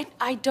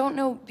 I don't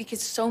know,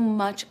 because so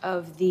much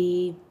of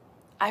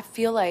I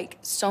feel like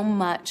so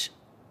much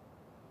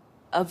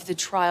of the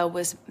trial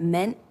was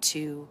meant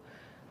to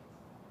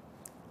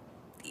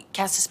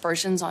cast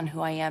aspersions on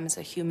who I am as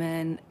a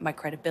human, my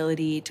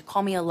credibility, to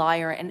call me a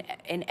liar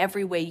in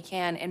every way you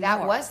can, and that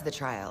more. was the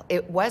trial.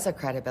 It was a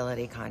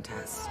credibility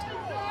contest.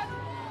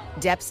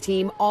 Depp's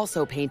team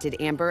also painted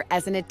Amber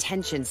as an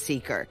attention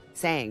seeker,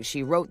 saying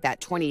she wrote that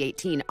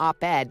 2018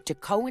 op-ed to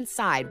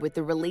coincide with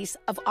the release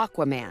of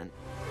Aquaman.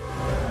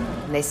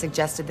 And they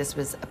suggested this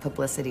was a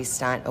publicity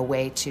stunt, a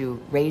way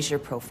to raise your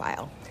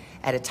profile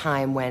at a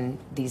time when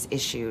these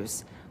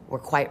issues were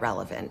quite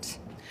relevant.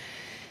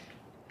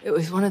 It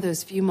was one of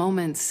those few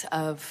moments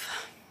of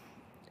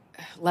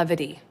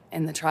levity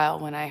in the trial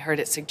when I heard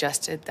it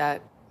suggested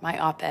that my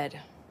op-ed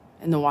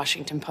in the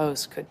Washington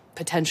Post could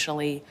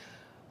potentially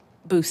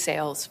boost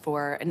sales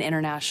for an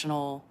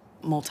international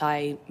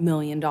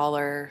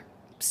multi-million-dollar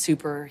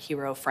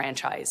superhero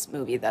franchise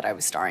movie that I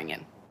was starring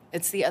in.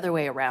 It's the other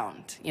way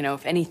around. You know,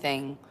 if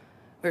anything,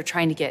 we're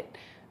trying to get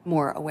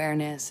more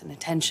awareness and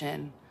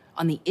attention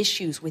on the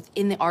issues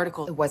within the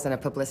article. It wasn't a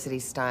publicity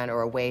stunt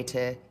or a way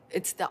to...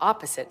 It's the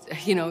opposite,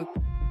 you know.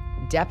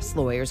 Depp's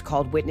lawyers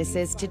called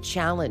witnesses to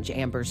challenge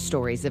Amber's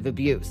stories of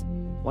abuse.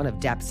 One of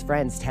Depp's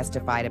friends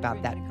testified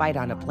about that fight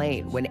on a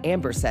plane when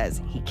Amber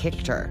says he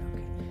kicked her.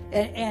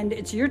 And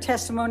it's your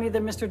testimony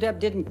that Mr. Depp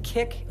didn't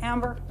kick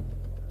Amber?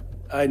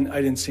 I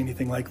didn't see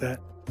anything like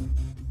that.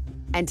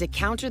 And to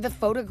counter the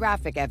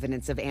photographic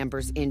evidence of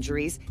Amber's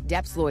injuries,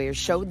 Depp's lawyers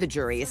showed the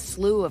jury a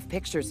slew of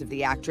pictures of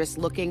the actress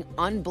looking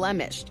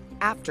unblemished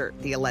after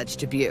the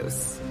alleged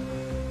abuse.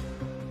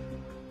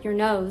 Your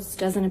nose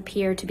doesn't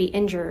appear to be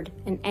injured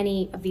in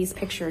any of these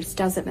pictures,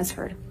 does it, Ms.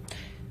 Heard?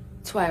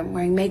 That's why I'm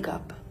wearing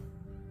makeup.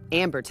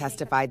 Amber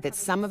testified that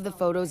some of the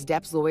photos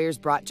Depp's lawyers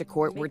brought to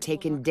court were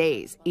taken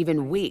days,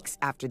 even weeks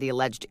after the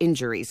alleged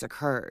injuries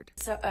occurred.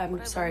 So,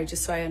 I'm sorry,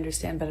 just so I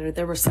understand better,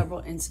 there were several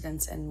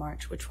incidents in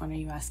March. Which one are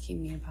you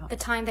asking me about? The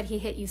time that he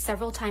hit you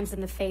several times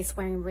in the face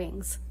wearing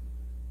rings.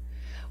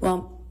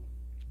 Well,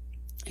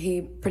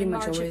 he pretty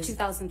much March always... of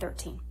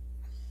 2013.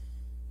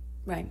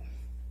 Right.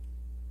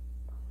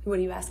 What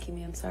are you asking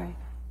me? I'm sorry.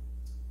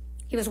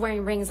 He was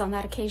wearing rings on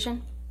that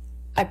occasion?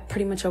 I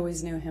pretty much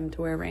always knew him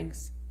to wear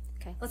rings.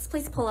 Okay, let's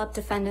please pull up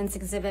Defendant's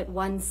Exhibit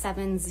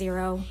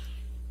 170A,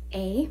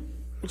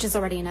 which is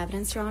already in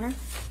evidence, Your Honor.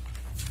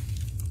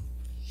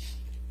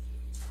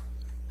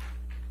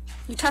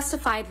 You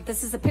testified that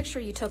this is a picture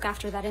you took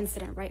after that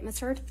incident, right, Ms.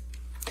 Heard?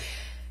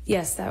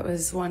 Yes, that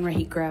was one where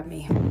he grabbed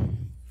me.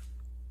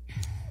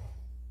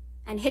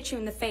 And hit you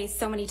in the face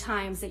so many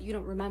times that you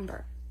don't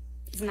remember.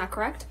 Isn't that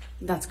correct?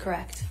 That's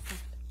correct.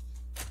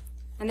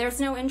 And there's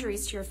no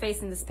injuries to your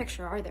face in this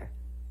picture, are there?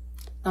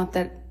 Not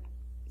that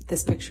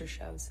this picture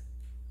shows.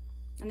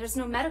 And there's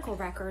no medical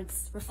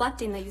records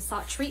reflecting that you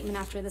sought treatment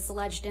after this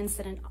alleged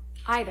incident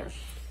either.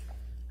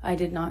 I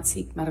did not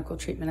seek medical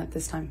treatment at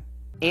this time.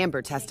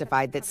 Amber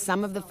testified that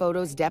some of the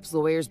photos Depp's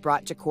lawyers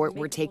brought to court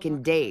were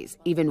taken days,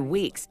 even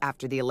weeks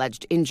after the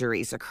alleged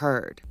injuries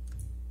occurred.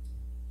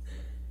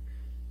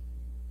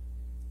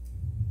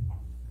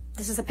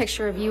 This is a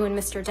picture of you and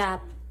Mr.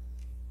 Depp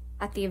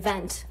at the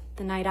event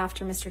the night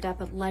after Mr. Depp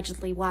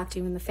allegedly whacked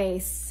you in the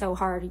face so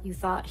hard you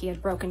thought he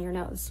had broken your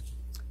nose.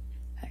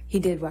 He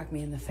did whack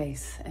me in the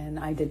face, and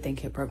I did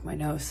think it broke my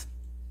nose.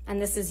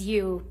 And this is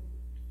you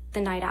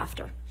the night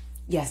after?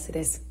 Yes, it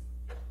is.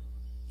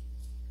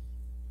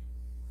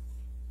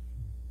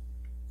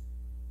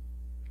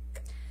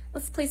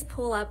 Let's please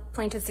pull up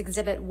Plaintiff's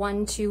Exhibit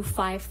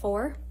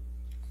 1254.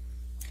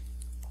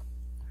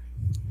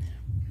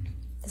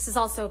 This is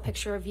also a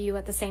picture of you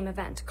at the same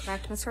event,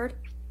 correct, Ms. Heard?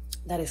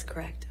 That is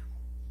correct.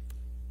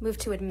 Move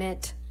to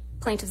admit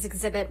Plaintiff's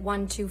Exhibit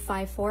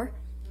 1254.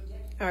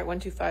 All right,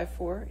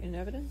 1254 in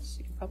evidence.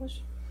 You can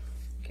publish.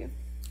 Thank you.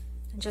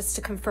 And just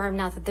to confirm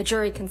now that the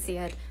jury can see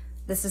it,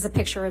 this is a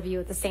picture of you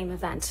at the same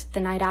event, the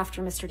night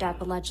after Mr.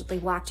 Depp allegedly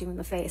whacked you in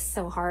the face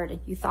so hard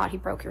you thought he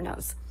broke your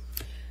nose.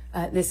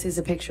 This is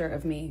a picture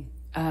of me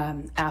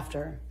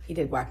after he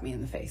did whack me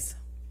in the face.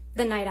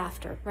 The night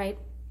after, right?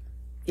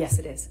 Yes,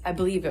 it is. I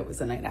believe it was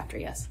the night after,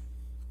 yes.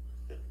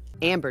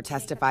 Amber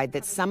testified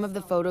that some of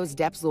the photos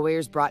Depp's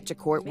lawyers brought to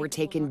court were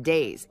taken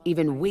days,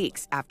 even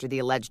weeks after the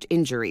alleged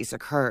injuries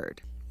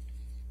occurred.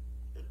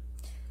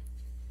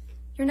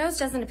 Your nose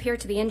doesn't appear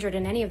to be injured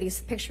in any of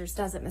these pictures,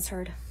 does it, Ms.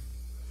 Heard?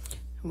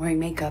 I'm wearing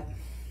makeup.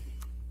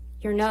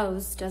 Your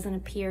nose doesn't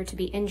appear to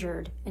be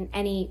injured in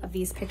any of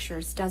these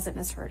pictures, does it,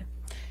 Ms. Heard?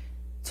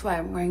 That's why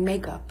I'm wearing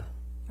makeup.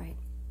 Right.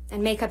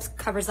 And makeup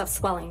covers up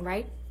swelling,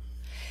 right?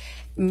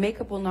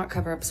 Makeup will not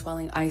cover up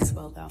swelling. Ice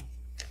will, though.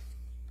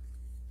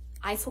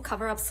 Ice will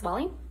cover up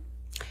swelling?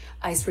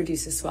 Ice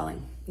reduces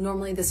swelling.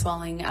 Normally the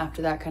swelling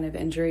after that kind of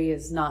injury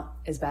is not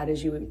as bad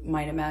as you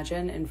might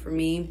imagine, and for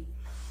me,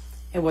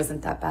 it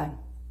wasn't that bad.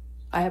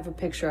 I have a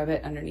picture of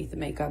it underneath the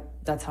makeup.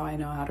 That's how I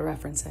know how to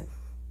reference it.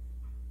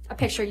 A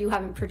picture you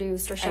haven't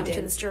produced or shown I did.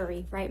 to this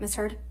jury, right, Ms.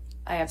 Heard?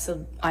 I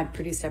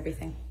produced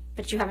everything.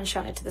 But you haven't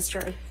shown it to this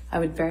jury. I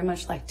would very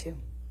much like to.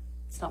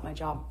 It's not my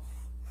job.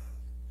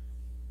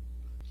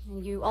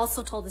 And you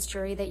also told this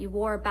jury that you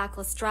wore a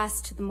backless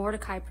dress to the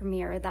Mordecai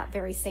premiere that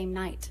very same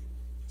night.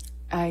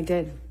 I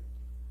did.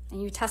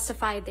 And you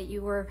testified that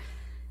you were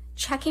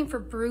checking for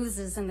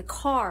bruises in the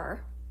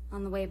car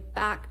on the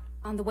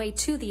way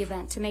to the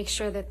event to make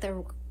sure that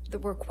there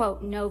were,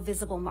 quote, no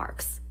visible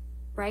marks,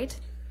 right?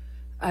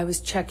 I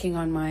was checking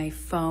on my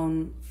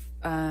phone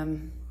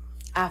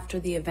after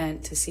the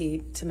event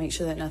to make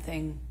sure that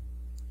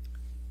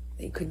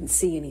you couldn't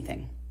see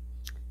anything.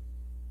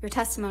 Your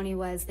testimony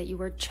was that you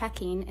were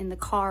checking in the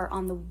car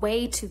on the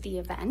way to the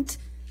event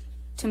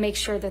to make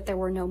sure that there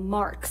were no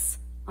marks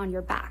on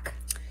your back.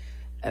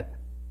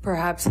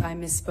 Perhaps I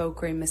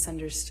misspoke or I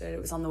misunderstood.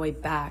 It was on the way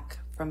back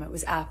from it.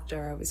 Was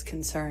after I was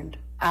concerned.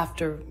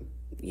 After,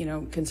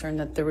 concerned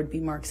that there would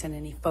be marks in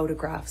any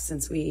photographs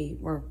since we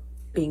were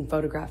being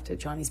photographed at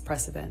Johnny's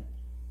press event.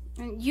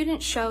 You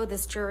didn't show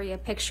this jury a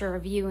picture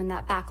of you in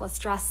that backless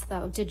dress,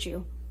 though, did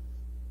you?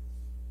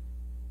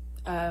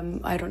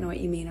 I don't know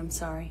what you mean. I'm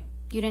sorry.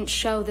 You didn't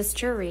show this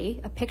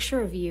jury a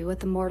picture of you at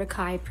the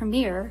Mordecai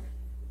premiere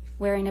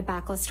wearing a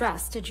backless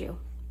dress, did you?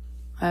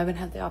 I haven't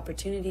had the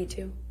opportunity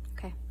to.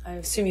 Okay. I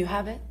assume you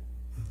have it?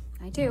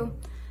 I do.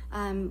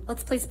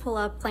 Let's please pull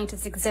up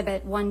Plaintiff's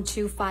Exhibit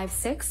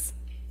 1256.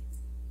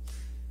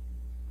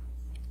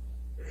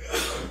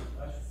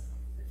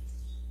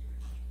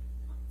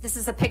 This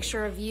is a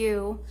picture of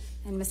you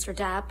and Mr.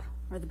 Depp,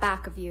 or the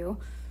back of you,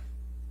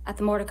 at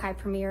the Mordecai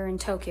premiere in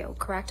Tokyo,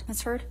 correct,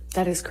 Ms. Heard?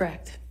 That is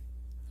correct.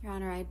 Your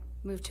Honor, I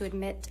move to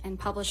admit and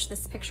publish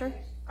this picture.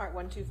 All right,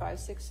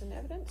 1256 in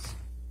evidence.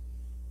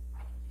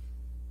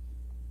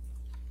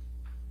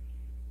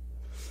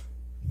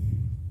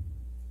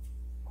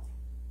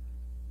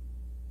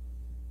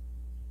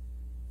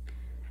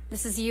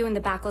 This is you in the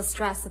backless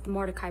dress at the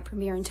Mordecai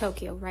premiere in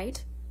Tokyo,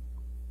 right?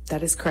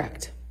 That is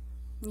correct.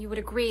 You would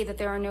agree that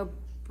there are no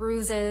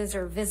bruises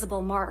or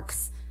visible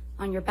marks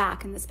on your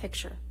back in this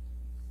picture?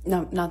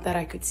 No, not that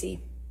I could see.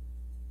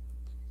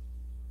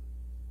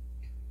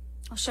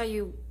 I'll show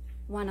you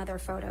one other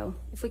photo.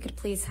 If we could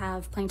please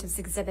have Plaintiff's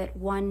Exhibit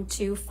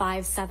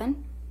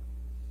 1257.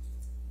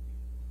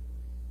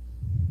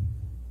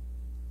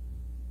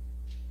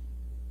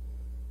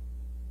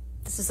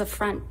 This is a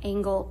front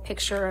angle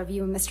picture of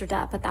you and Mr.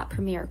 Depp at that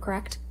premiere,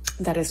 correct?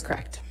 That is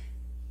correct.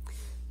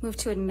 Move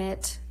to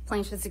admit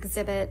Plaintiff's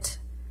Exhibit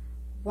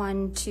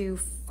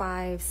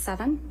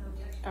 1257.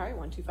 All right,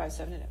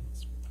 1257 in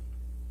evidence.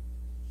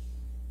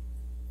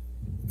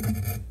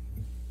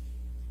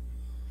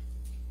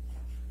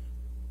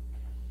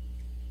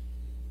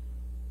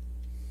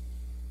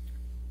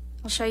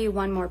 I'll show you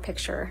one more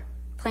picture.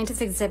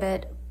 Plaintiff's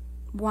Exhibit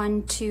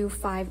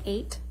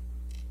 1258.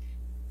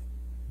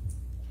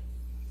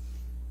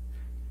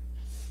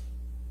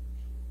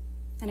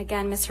 And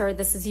again, Ms. Heard,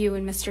 this is you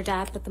and Mr.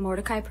 Depp at the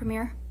Mordecai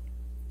premiere?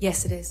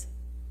 Yes, it is.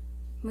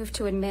 Move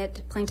to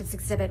admit Plaintiff's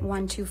Exhibit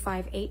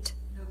 1258.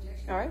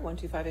 All right,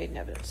 1258 in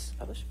evidence.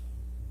 Publish.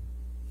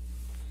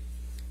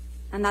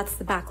 And that's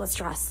the backless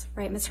dress,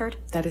 right, Ms. Heard?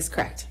 That is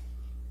correct.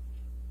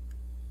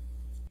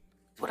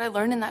 What I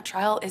learned in that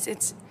trial is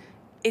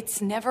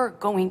it's never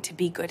going to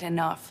be good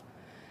enough.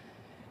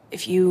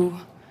 If you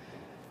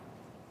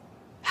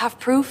have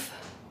proof,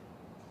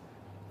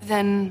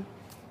 then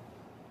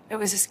it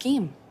was a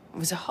scheme. It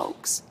was a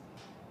hoax.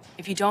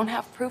 If you don't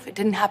have proof, it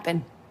didn't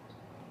happen.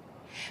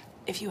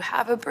 If you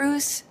have a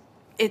bruise,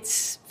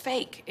 it's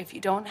fake. If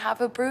you don't have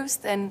a bruise,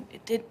 then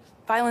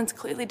violence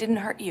clearly didn't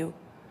hurt you.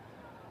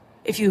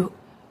 If you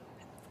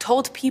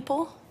told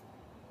people,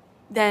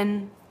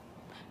 then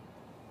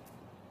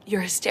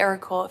you're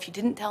hysterical. If you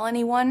didn't tell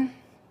anyone,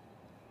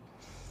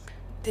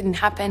 it didn't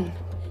happen.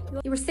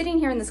 You were sitting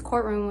here in this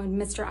courtroom when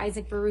Mr.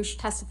 Isaac Baruch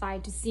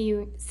testified to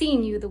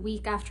seeing you the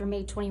week after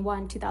May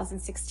 21,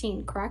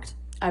 2016, correct?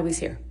 I was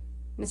here.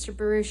 Mr.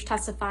 Baruch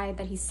testified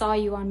that he saw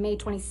you on May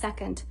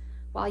 22nd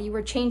while you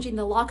were changing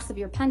the locks of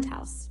your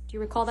penthouse. Do you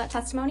recall that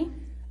testimony?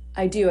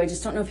 I do. I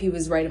just don't know if he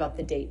was right about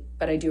the date,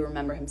 but I do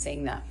remember him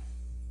saying that.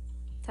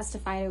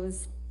 Testified it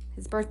was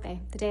his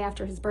birthday, the day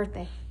after his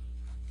birthday.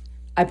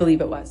 I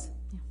believe it was.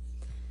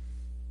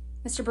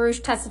 Mr.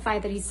 Baruch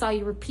testified that he saw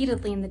you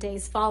repeatedly in the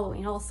days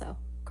following also,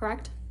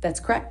 correct? That's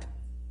correct.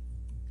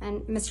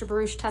 And Mr.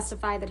 Baruch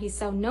testified that he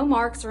saw no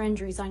marks or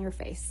injuries on your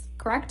face,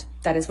 correct?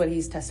 That is what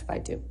he's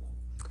testified to.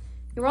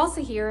 You were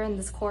also here in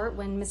this court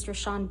when Mr.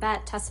 Sean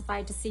Bett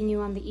testified to seeing you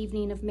on the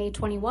evening of May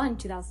 21,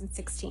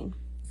 2016.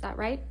 Is that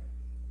right?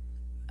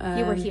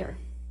 You were here.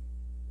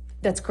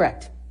 That's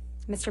correct.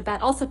 Mr.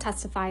 Bett also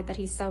testified that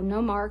he saw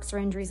no marks or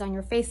injuries on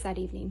your face that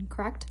evening,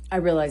 correct? I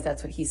realize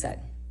that's what he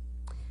said.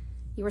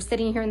 You were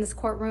sitting here in this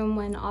courtroom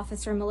when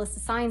Officer Melissa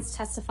Sines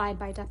testified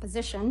by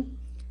deposition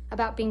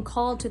about being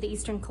called to the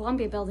Eastern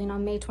Columbia building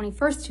on May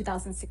 21st,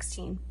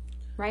 2016,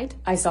 right?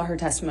 I saw her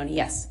testimony,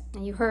 yes.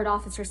 And you heard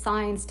Officer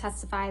Sines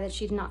testify that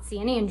she did not see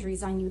any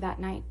injuries on you that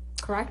night,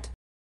 correct?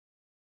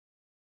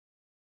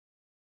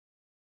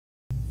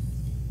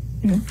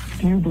 Do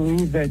you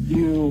believe that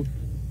you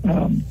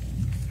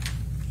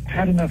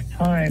had enough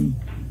time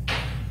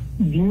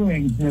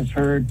viewing Ms.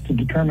 Heard to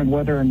determine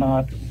whether or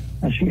not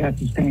she had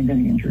sustained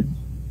any injuries?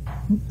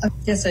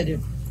 Yes, I do.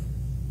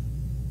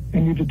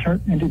 And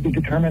did you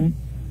determine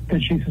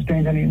that she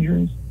sustained any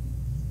injuries?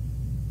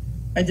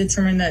 I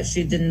determined that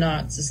she did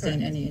not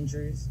sustain any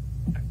injuries.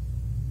 Okay.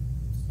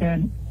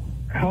 And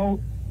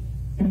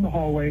in the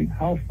hallway,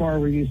 how far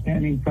were you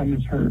standing from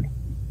Ms. Heard?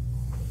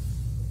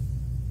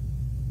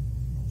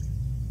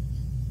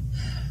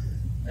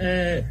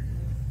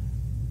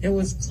 It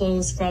was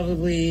close,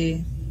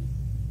 probably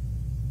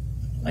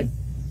like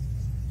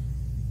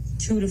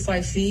 2 to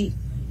 5 feet.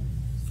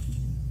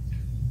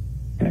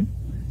 Okay.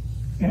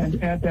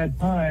 And at that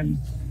time,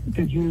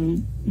 did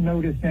you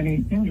notice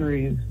any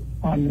injuries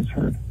on Ms.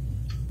 Heard?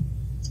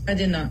 I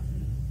did not.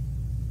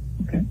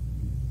 Okay.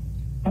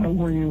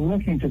 Were you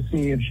looking to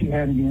see if she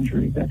had any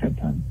injuries at that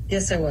time?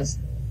 Yes, I was.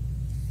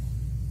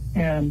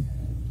 And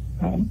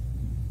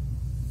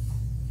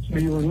so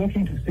you were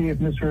looking to see if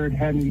Ms. Heard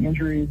had any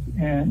injuries,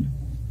 and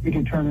you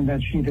determined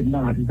that she did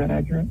not. Is that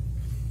accurate?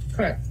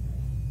 Correct.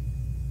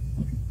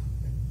 Okay.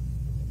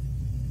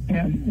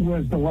 And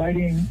was the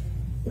lighting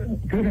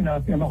good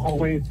enough in the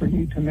hallway for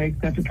you to make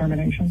that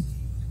determination?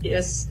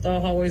 Yes,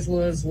 the hallways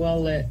was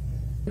well lit.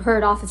 You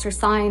heard Officer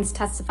Sines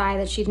testify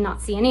that she did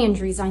not see any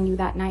injuries on you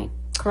that night,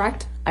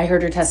 correct? I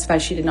heard her testify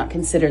she did not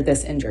consider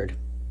this injured.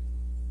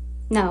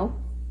 No.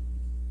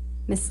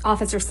 Miss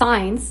Officer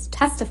Sines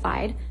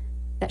testified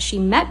that she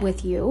met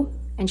with you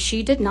and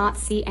she did not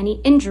see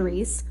any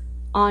injuries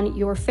on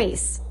your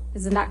face.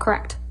 Isn't that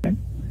correct? Okay.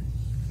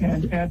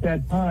 And at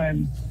that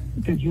time,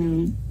 did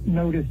you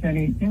notice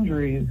any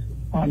injuries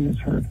on Ms.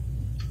 Heard?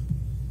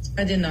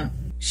 I did not.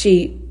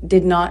 She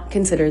did not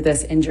consider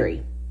this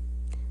injury.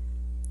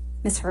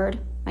 Ms. Heard,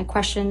 my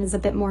question is a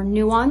bit more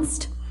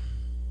nuanced.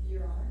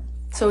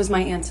 So is my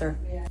answer.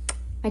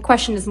 My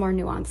question is more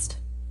nuanced.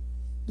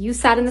 You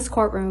sat in this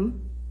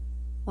courtroom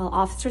while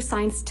Officer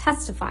Sines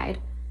testified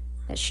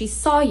that she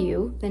saw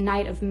you the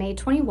night of May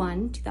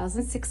 21,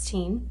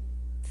 2016,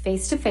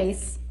 face to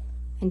face,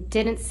 and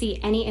didn't see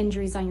any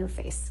injuries on your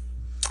face.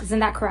 Isn't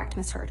that correct,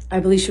 Ms. Heard?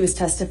 I believe she was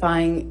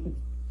testifying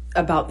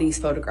about these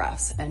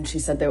photographs, and she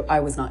said that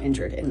I was not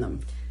injured in them.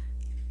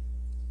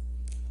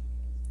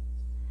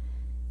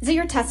 Is it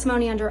your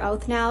testimony under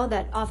oath now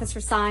that Officer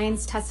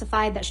Sines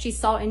testified that she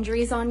saw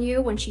injuries on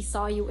you when she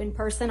saw you in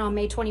person on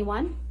May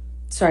 21?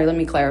 Sorry, let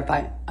me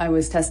clarify. I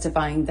was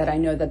testifying that I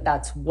know that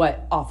that's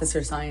what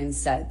Officer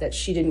Sines said, that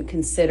she didn't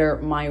consider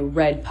my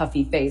red,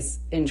 puffy face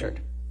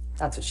injured.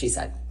 That's what she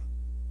said.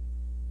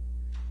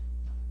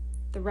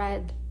 The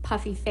red,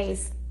 puffy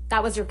face,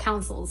 that was your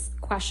counsel's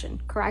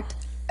question, correct?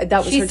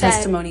 That was her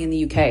testimony in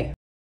the UK.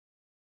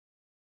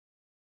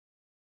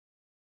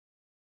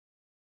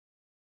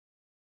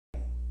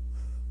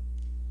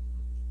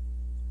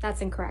 That's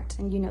incorrect,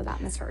 and you know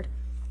that, Ms. Heard.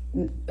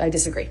 I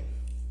disagree.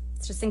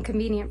 It's just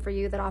inconvenient for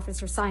you that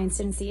Officer Sines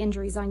didn't see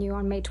injuries on you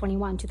on May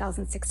 21,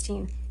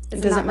 2016.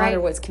 It doesn't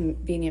matter what's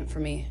convenient for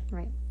me.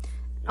 Right.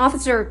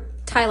 Officer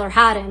Tyler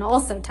Haddon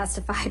also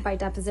testified by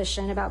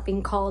deposition about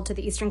being called to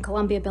the Eastern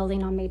Columbia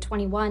building on May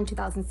 21,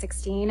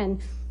 2016,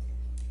 and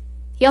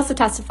he also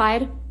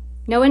testified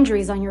no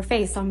injuries on your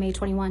face on May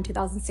 21,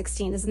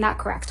 2016. Isn't that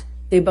correct?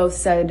 They both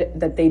said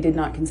that they did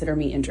not consider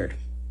me injured.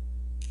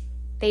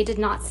 They did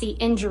not see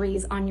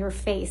injuries on your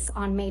face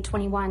on May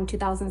 21,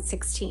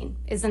 2016.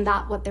 Isn't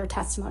that what their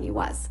testimony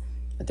was?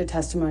 What their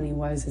testimony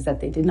was is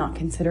that they did not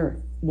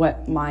consider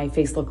what my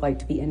face looked like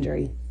to be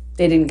injury.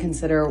 They didn't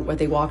consider what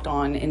they walked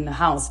on in the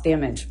house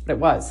damage, but it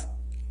was.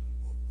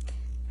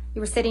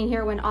 You were sitting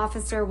here when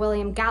Officer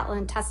William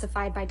Gatlin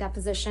testified by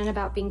deposition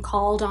about being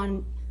called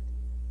on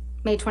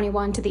May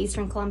 21 to the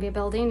Eastern Columbia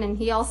building, and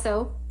he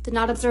also did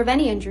not observe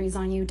any injuries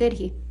on you, did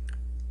he?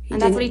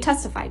 And that's what he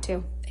testified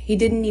to. He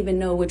didn't even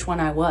know which one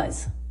I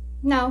was.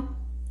 No,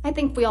 I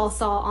think we all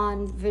saw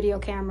on video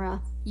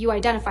camera you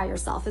identify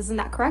yourself. Isn't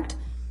that correct?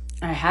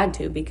 I had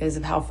to because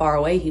of how far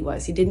away he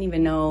was. He didn't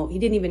even know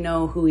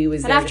who he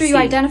was But there after to you see.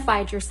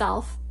 identified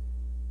yourself,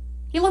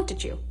 he looked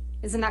at you.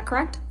 Isn't that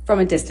correct? From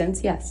a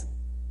distance, yes.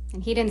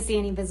 And he didn't see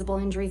any visible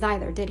injuries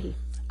either, did he?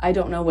 I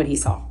don't know what he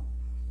saw.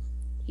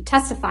 He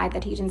testified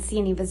that he didn't see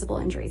any visible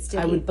injuries, did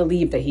he? I would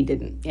believe that he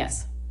didn't,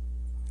 yes.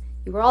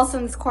 You were also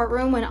in this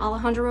courtroom when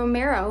Alejandro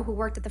Romero, who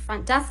worked at the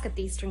front desk at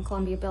the Eastern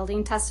Columbia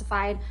building,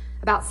 testified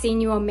about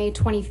seeing you on May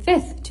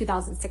 25th,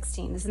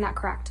 2016. Isn't that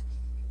correct?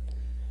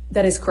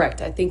 That is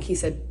correct. I think he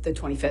said the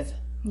 25th.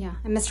 Yeah,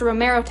 and Mr.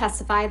 Romero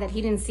testified that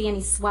he didn't see any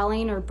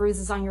swelling or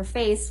bruises on your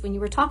face when you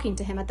were talking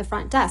to him at the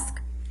front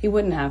desk. He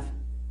wouldn't have.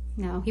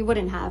 No, he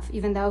wouldn't have,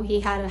 even though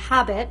he had a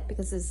habit,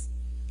 because his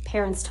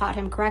parents taught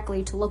him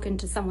correctly, to look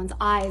into someone's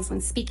eyes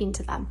when speaking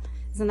to them.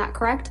 Isn't that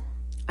correct?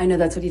 I know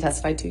that's what he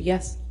testified to,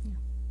 yes.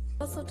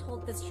 Also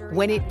told this jury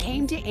when it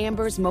came to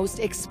Amber's most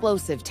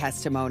explosive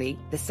testimony,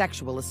 the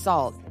sexual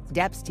assault,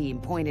 Depp's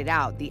team pointed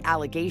out the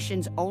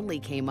allegations only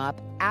came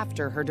up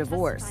after her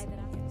divorce.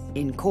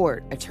 In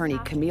court, attorney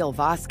Camille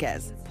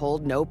Vasquez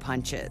pulled no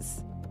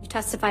punches. You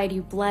testified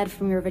you bled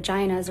from your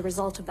vagina as a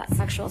result of that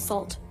sexual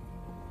assault.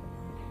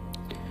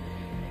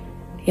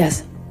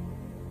 Yes.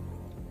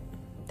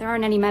 There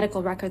aren't any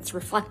medical records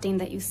reflecting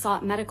that you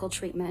sought medical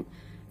treatment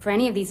for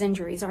any of these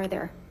injuries, are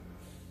there?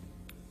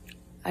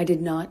 I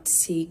did not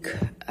seek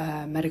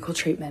medical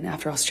treatment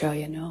after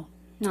Australia, no.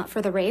 Not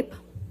for the rape?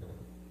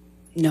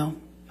 No,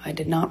 I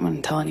did not want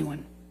to tell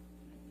anyone.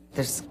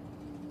 There's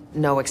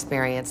no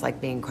experience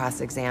like being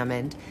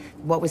cross-examined.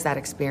 What was that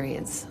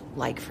experience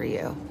like for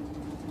you?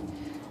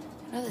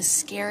 You know, the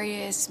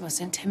scariest, most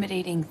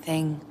intimidating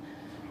thing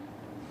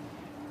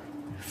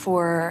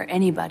for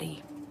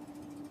anybody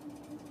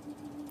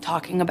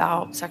talking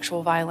about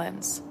sexual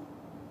violence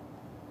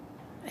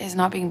is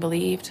not being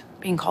believed,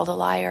 being called a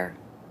liar,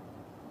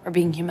 or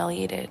being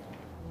humiliated.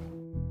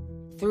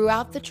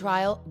 Throughout the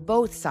trial,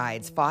 both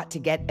sides fought to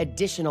get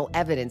additional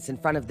evidence in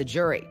front of the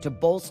jury to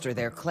bolster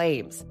their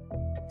claims.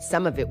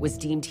 Some of it was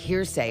deemed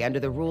hearsay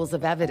under the rules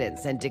of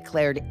evidence and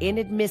declared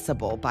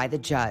inadmissible by the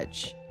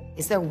judge.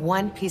 Is there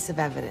one piece of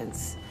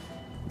evidence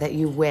that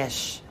you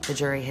wish the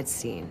jury had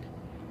seen,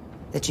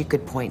 that you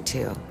could point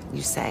to?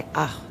 You say,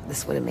 oh,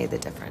 this would have made the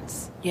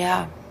difference.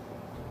 Yeah.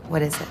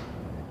 What is it?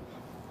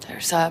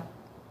 There's a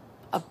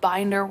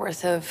binder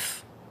worth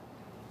of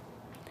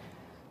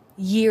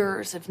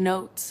years of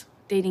notes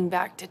dating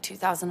back to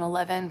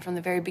 2011 from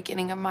the very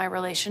beginning of my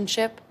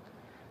relationship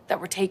that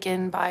were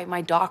taken by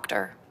my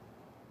doctor,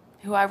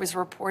 who I was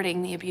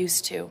reporting the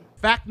abuse to.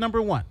 Fact number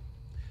one,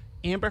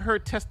 Amber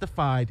Heard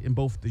testified in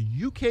both the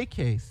UK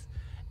case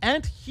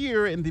and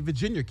here in the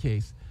Virginia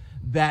case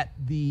that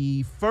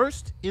the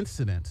first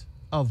incident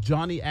of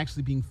Johnny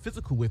actually being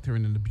physical with her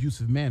in an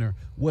abusive manner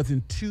was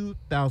in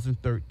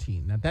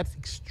 2013. Now, that's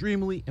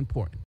extremely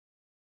important.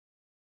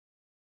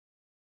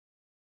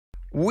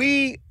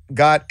 We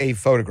got a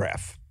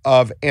photograph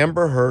of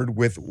Amber Heard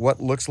with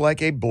what looks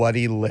like a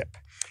bloody lip.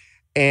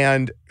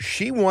 And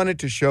she wanted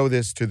to show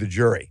this to the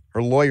jury.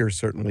 Her lawyer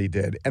certainly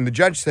did. And the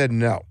judge said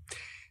no.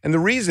 And the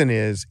reason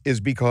is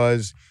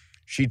because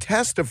she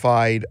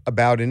testified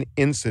about an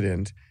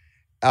incident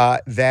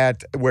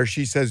where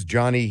she says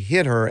Johnny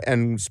hit her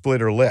and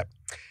split her lip.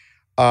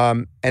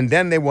 And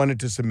then they wanted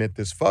to submit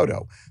this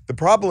photo. The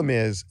problem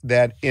is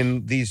that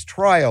in these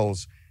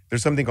trials,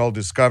 There's something called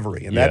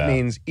discovery, and that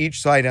means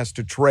each side has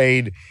to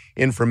trade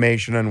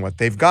information on what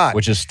they've got.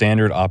 Which is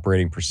standard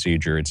operating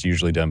procedure. It's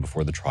usually done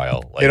before the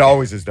trial. It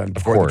always is done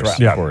before the trial.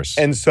 Yeah. Of course.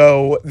 And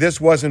so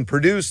this wasn't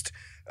produced.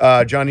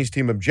 Johnny's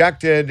team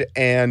objected,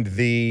 and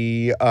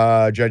the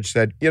judge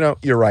said,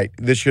 you're right.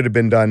 This should have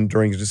been done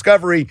during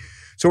discovery,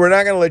 so we're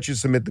not going to let you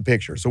submit the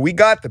picture. So we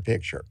got the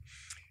picture,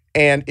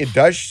 and it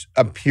does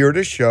appear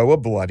to show a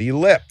bloody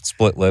lip.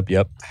 Split lip,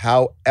 yep.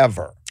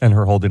 However. And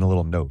her holding a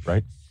little note,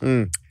 right?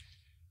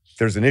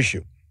 There's an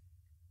issue.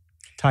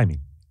 Timing.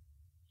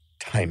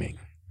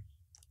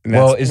 And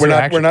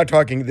we're not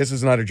talking. This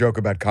is not a joke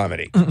about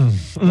comedy,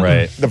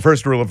 right? The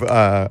first rule of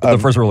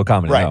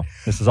comedy. right? No.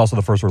 This is also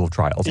the first rule of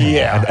trials.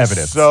 Yeah, and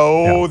evidence.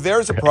 So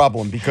there's a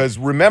problem because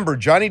remember,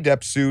 Johnny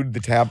Depp sued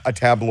a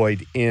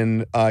tabloid in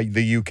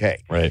the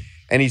UK, right?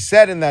 And he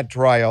said in that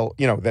trial,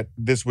 that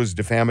this was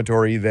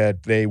defamatory,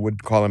 that they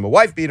would call him a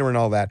wife beater and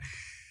all that.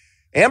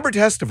 Amber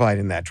testified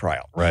in that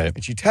trial, right?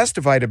 And she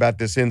testified about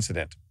this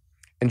incident,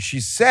 and she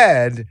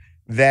said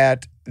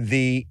that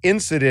the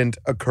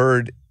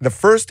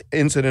first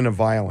incident of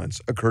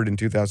violence occurred in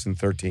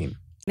 2013.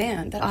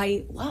 Man that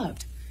I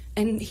loved.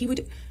 And he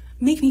would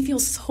make me feel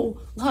so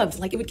loved.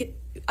 Like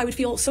I would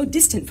feel so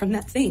distant from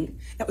that thing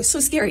that was so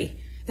scary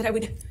that I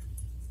would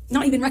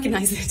not even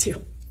recognize it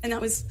too. And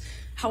that was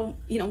how,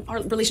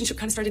 our relationship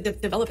kind of started to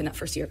develop in that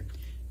first year.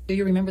 Do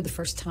you remember the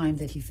first time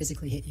that he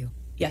physically hit you?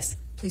 Yes.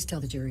 Please tell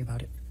the jury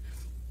about it.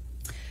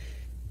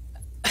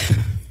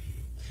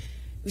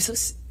 It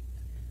was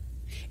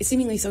it's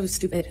seemingly so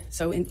stupid,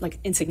 so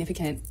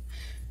insignificant.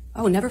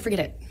 I will never forget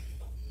it.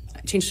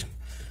 It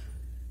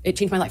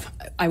changed my life.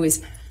 I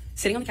was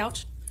sitting on the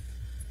couch,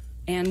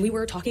 and we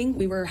were talking.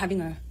 We were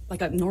having a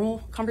normal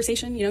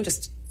conversation.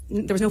 Just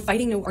there was no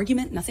fighting, no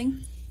argument,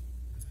 nothing.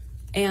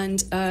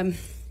 And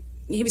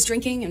he was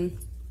drinking, and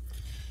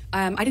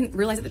I didn't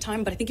realize at the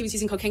time, but I think he was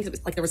using cocaine because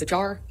it was there was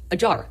a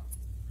jar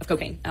of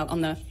cocaine out on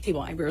the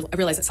table. I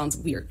realize that sounds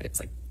weird, but it's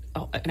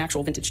an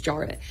actual vintage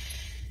jar of it.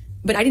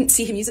 But I didn't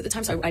see him use it at the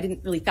time, so I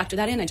didn't really factor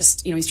that in. I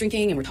just, he's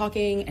drinking and we're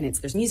talking and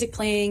there's music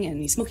playing and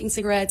he's smoking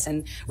cigarettes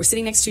and we're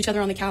sitting next to each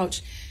other on the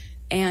couch.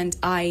 And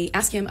I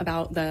asked him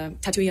about the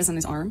tattoo he has on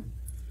his arm.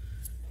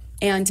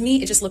 And to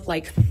me, it just looked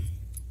like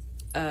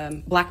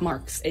black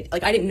marks.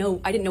 I didn't know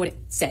what it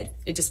said.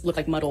 It just looked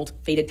like muddled,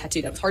 faded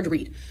tattoo that was hard to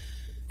read.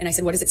 And I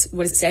said, what does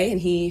it say? And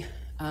he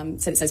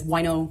said it says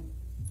wino.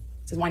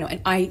 It says wino.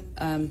 And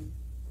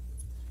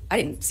I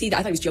didn't see that.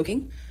 I thought he was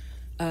joking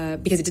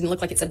because it didn't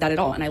look like it said that at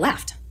all. And I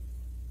laughed.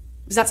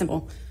 It was that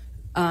simple.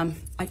 I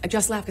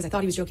just laughed because I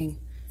thought he was joking.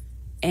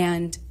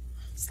 And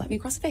he slapped me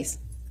across the face.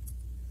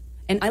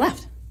 And I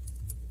laughed.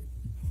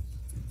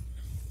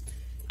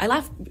 I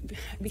laughed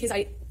because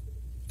I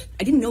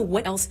didn't know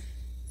what else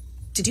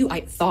to do.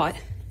 I thought,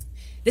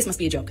 this must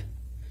be a joke.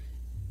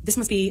 This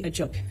must be a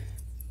joke.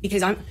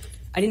 Because I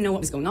didn't know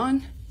what was going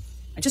on.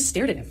 I just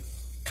stared at him,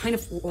 kind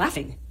of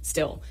laughing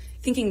still,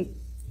 thinking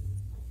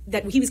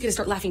that he was going to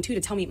start laughing too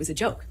to tell me it was a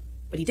joke.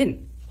 But he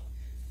didn't.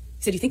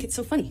 He said, you think it's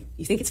so funny?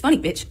 You think it's funny,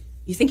 bitch?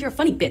 You think you're a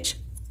funny bitch?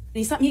 And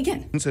he slapped me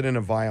again. Incident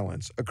of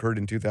violence occurred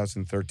in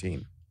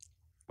 2013.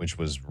 Which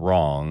was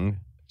wrong.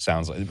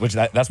 Sounds like,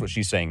 that's what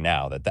she's saying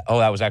now. That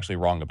was actually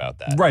wrong about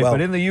that. Right, but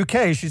in the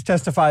UK, she's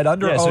testified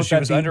under oath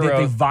that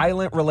the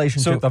violent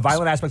relationship, the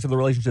violent aspects of the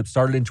relationship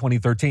started in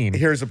 2013.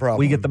 Here's the problem.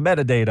 We get the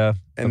metadata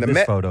and of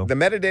this photo. The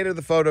metadata of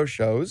the photo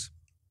shows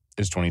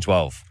is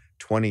 2012.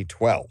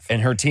 2012.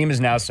 And her team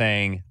is now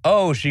saying,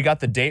 she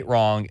got the date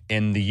wrong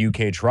in the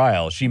UK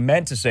trial. She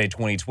meant to say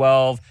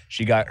 2012.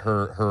 She got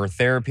her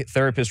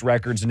therapist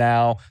records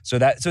now. So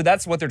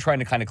that's what they're trying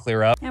to kind of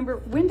clear up. Amber,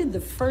 when did the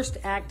first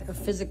act of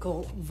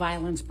physical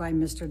violence by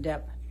Mr.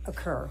 Depp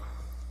occur?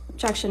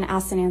 Objection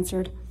asked and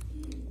answered.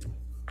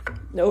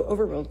 No,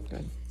 overruled. Go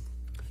ahead.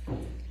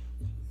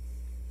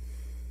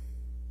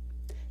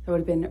 That would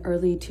have been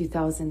early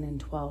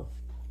 2012.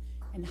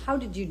 And how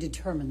did you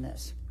determine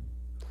this?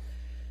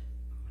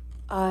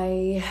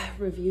 I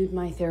reviewed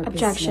my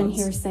therapist's Objection,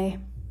 notes. hearsay.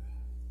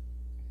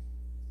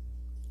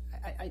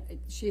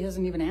 She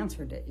hasn't even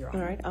answered it, Your Honor.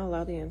 All right, I'll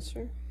allow the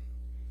answer.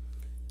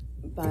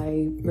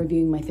 By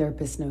reviewing my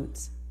therapist's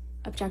notes.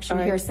 Objection, All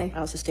right, hearsay.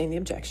 I'll sustain the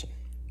objection.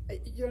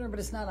 Your Honor, but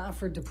it's not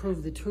offered to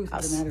prove the truth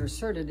of the matter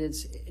asserted.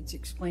 It's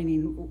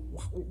explaining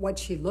what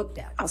she looked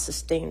at. I'll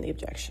sustain the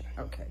objection.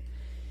 Okay.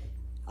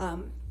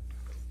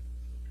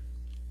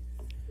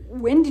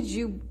 When did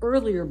you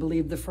earlier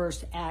believe the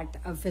first act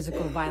of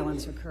physical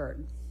violence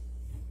occurred?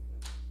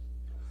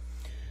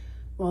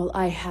 Well,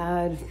 I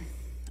had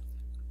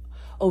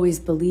always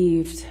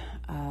believed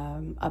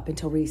up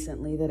until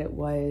recently that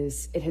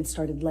it had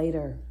started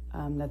later,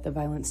 that the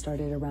violence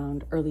started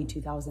around early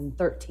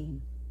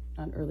 2013,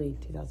 not early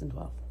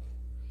 2012.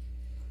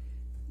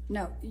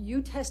 Now,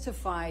 you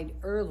testified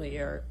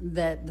earlier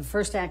that the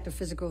first act of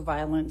physical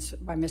violence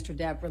by Mr.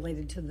 Depp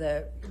related to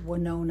the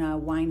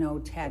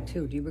wino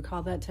tattoo. Do you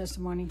recall that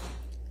testimony?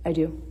 I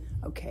do.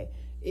 Okay.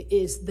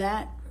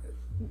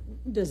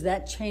 Does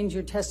that change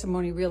your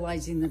testimony,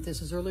 realizing that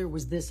this is earlier?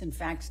 Was this, in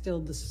fact,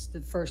 still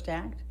the first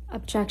act?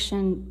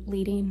 Objection,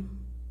 leading.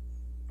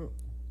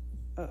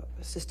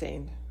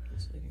 Sustained.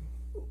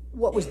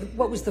 What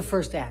was the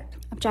first act?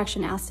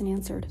 Objection asked and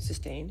answered.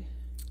 Sustained.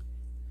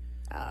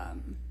 How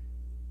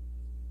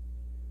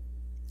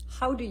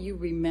do you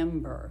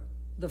remember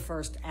the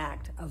first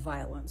act of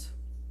violence?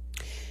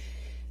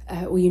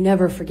 Well, you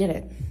never forget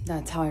it.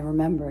 That's how I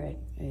remember it.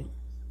 It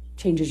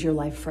changes your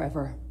life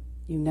forever.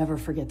 You never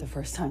forget the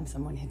first time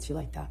someone hits you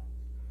like that.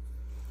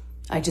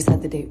 I just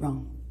had the date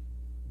wrong.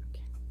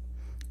 Okay.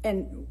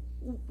 And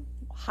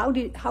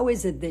how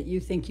is it that you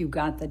think you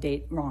got the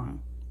date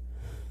wrong?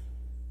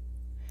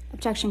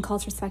 Objection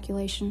calls for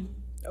speculation.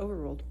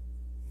 Overruled.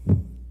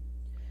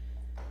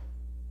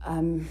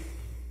 I'm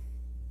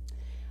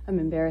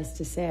embarrassed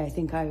to say I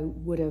think I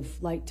would have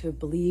liked to have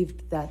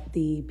believed that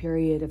the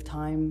period of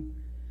time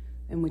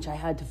in which I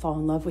had to fall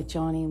in love with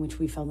Johnny, in which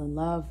we fell in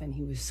love and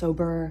he was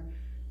sober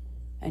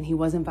and he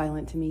wasn't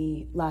violent to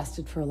me,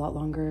 lasted for a lot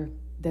longer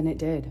than it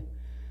did.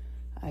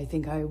 I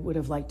think I would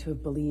have liked to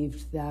have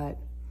believed that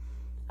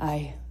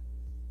I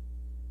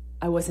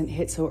wasn't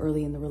hit so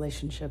early in the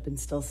relationship and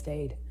still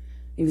stayed.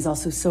 He was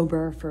also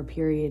sober for a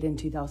period in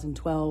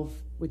 2012,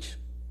 which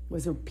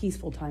was a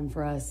peaceful time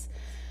for us,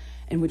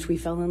 in which we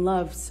fell in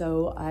love.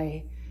 So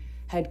I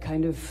had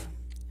kind of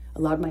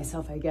allowed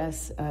myself, I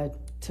guess,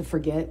 to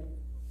forget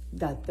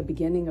that the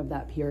beginning of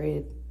that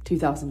period,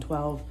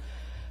 2012,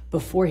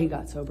 before he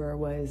got sober,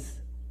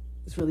 was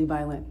really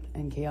violent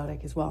and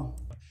chaotic as well.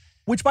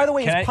 Which, by the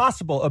way, is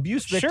possible.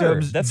 Abuse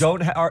victims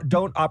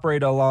don't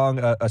operate along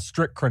a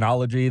strict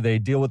chronology. They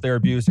deal with their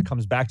abuse. It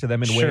comes back to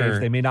them in waves.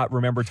 They may not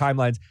remember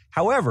timelines.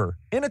 However,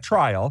 in a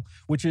trial,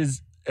 which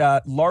is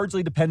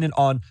largely dependent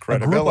on a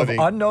group of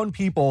unknown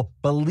people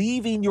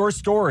believing your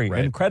story,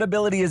 and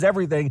credibility is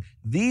everything,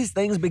 these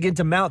things begin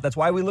to mount. That's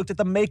why we looked at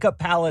the makeup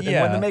palette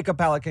and when the makeup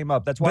palette came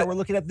up. That's why we're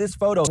looking at this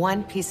photo.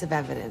 One piece of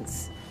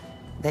evidence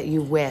that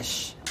you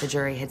wish the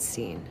jury had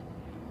seen,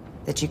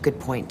 that you could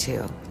point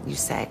to, you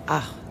say,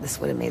 this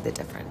would have made the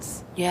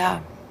difference. Yeah.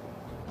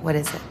 What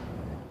is it?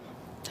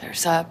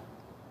 There's a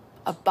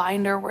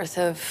binder worth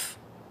of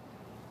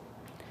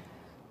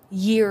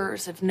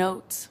years of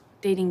notes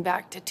dating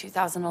back to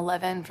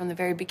 2011 from the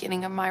very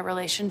beginning of my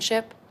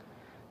relationship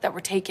that were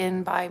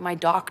taken by my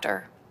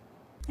doctor.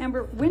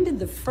 Amber, when did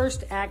the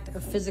first act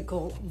of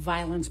physical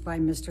violence by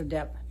Mr.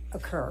 Depp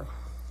occur?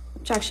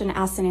 Objection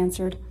asked and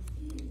answered.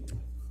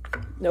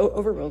 No,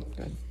 overruled.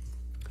 Good.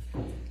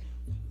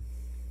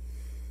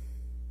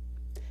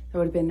 It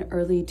would have been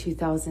early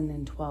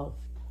 2012.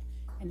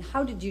 And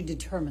how did you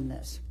determine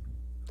this?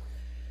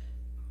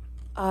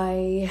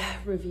 I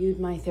reviewed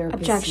my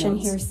therapist's Objection,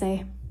 notes.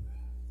 hearsay.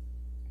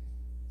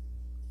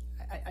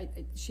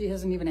 She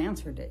hasn't even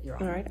answered it, Your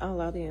Honor. All right, I'll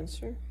allow the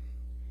answer.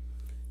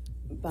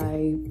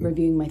 By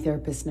reviewing my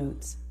therapist's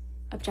notes.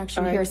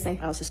 Objection, All right, hearsay.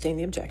 I'll sustain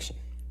the objection.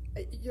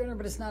 Your Honor,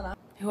 but it's not on.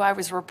 Who I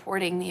was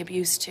reporting the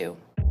abuse to.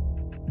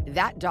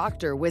 That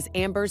doctor was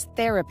Amber's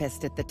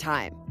therapist at the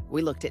time.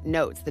 We looked at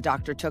notes the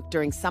doctor took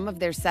during some of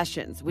their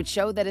sessions, which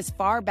show that as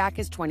far back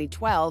as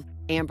 2012,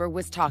 Amber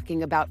was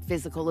talking about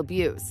physical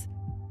abuse.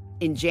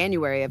 In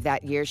January of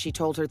that year, she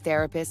told her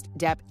therapist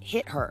Depp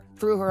hit her,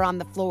 threw her on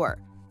the floor.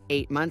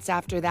 8 months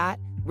after that,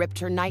 ripped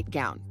her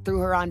nightgown, threw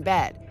her on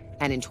bed.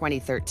 And in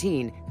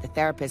 2013, the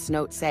therapist's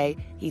notes say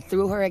he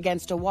threw her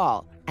against a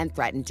wall and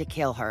threatened to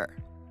kill her.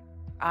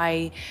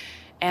 I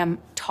am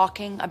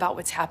talking about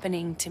what's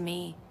happening to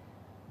me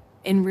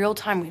in real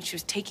time when she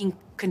was taking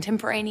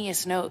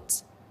contemporaneous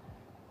notes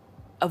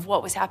of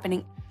what was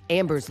happening.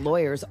 Amber's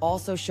lawyers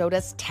also showed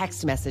us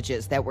text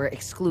messages that were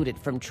excluded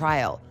from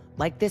trial,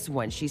 like this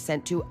one she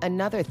sent to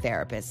another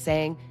therapist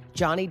saying,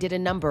 "Johnny did a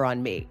number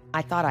on me.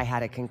 I thought I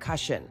had a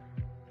concussion."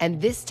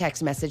 And this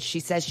text message she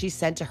says she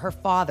sent to her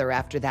father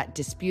after that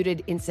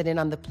disputed incident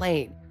on the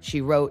plane.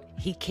 She wrote,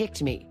 "He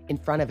kicked me in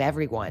front of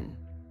everyone."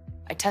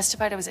 I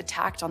testified I was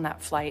attacked on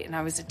that flight, and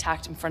I was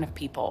attacked in front of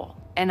people.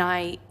 And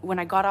when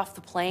I got off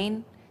the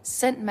plane,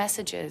 sent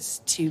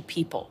messages to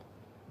people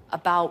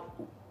about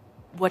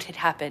what had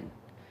happened.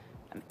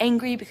 I'm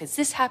angry because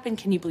this happened.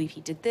 Can you believe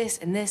he did this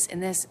and this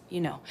and this,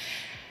 you know?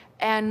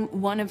 And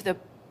one of the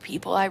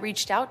people I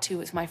reached out to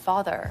was my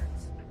father.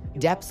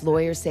 Depp's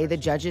lawyers say the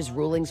judge's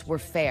rulings were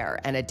fair,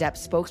 and a Depp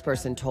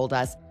spokesperson told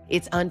us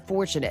it's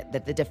unfortunate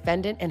that the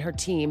defendant and her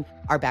team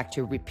are back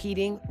to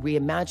repeating,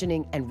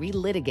 reimagining, and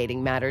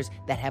relitigating matters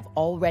that have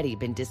already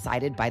been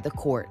decided by the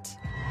court.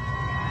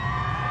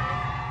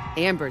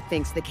 Amber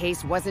thinks the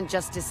case wasn't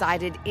just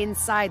decided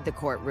inside the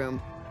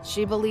courtroom.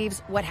 She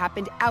believes what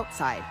happened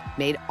outside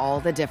made all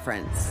the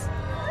difference.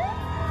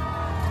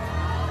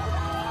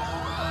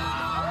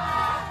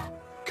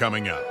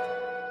 Coming up,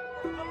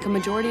 The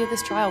majority of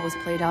this trial was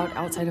played out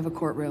outside of a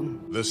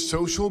courtroom. the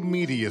social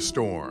media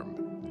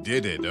storm.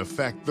 Did it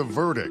affect the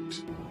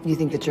verdict? You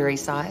think the jury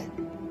saw it?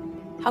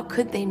 How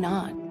could they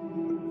not?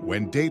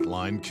 When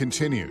Dateline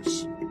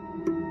continues.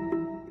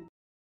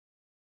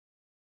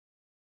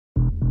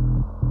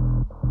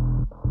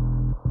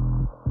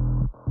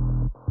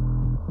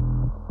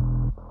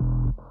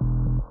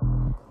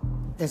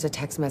 There's a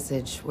text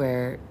message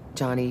where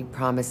Johnny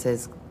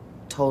promises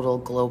total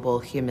global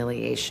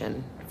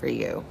humiliation for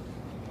you.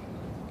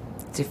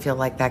 Do you feel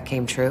like that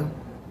came true?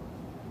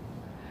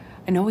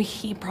 I know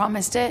he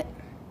promised it.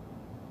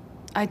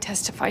 I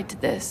testified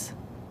to this.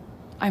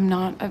 I'm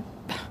not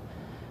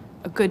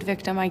a good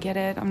victim, I get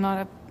it. I'm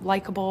not a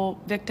likable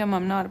victim.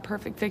 I'm not a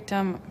perfect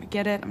victim. I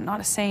get it. I'm not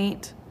a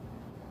saint.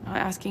 I'm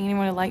not asking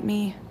anyone to like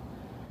me.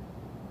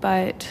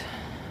 But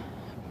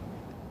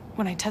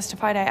when I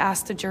testified, I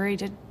asked the jury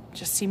to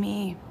just see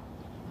me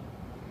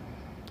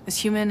as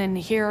human and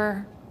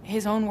hear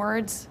his own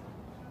words,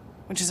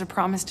 which is a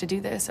promise to do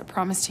this, a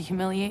promise to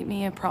humiliate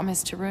me, a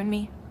promise to ruin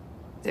me.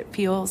 It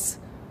feels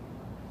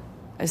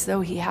as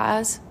though he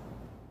has.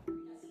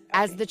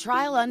 As the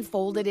trial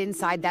unfolded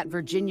inside that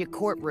Virginia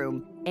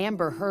courtroom,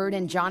 Amber Heard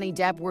and Johnny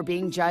Depp were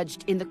being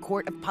judged in the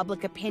court of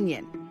public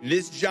opinion.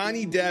 This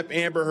Johnny Depp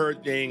Amber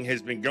Heard thing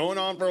has been going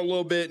on for a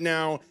little bit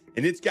now,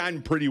 and it's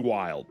gotten pretty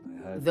wild.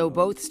 Though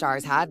both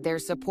stars had their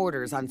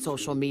supporters on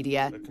social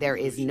media, there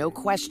is no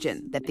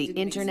question that the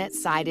internet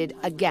sided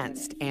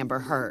against Amber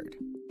Heard.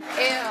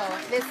 Ew,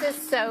 this is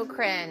so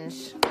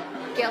cringe.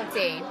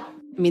 Guilty.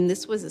 I mean,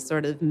 this was a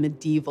sort of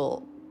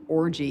medieval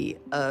orgy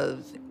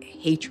of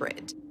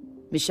hatred.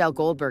 Michelle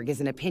Goldberg is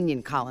an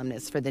opinion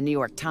columnist for the New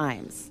York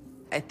Times.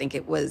 I think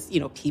it was,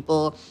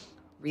 people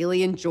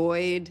really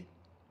enjoyed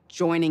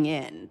joining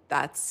in.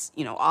 That's,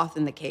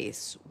 often the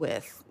case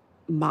with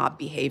mob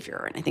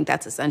behavior. And I think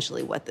that's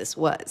essentially what this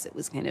was. It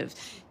was kind of,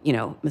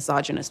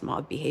 misogynist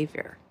mob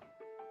behavior.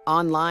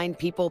 Online,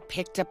 people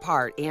picked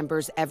apart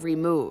Amber's every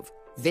move.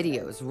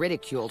 Videos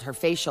ridiculed her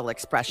facial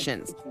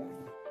expressions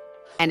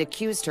and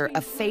accused her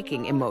of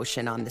faking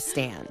emotion on the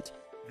stand.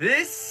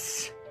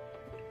 This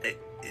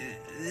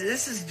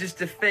is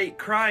just a fake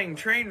crying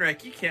train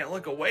wreck you can't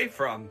look away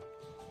from.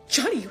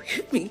 Johnny, you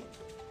hit me.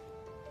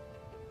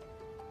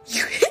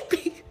 You hit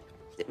me.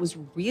 It was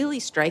really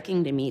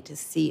striking to me to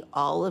see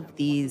all of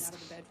these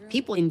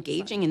people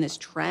engaging in this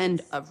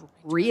trend of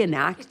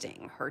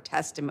reenacting her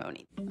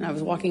testimony. And I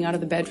was walking out of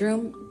the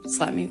bedroom,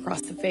 slapped me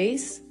across the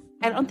face.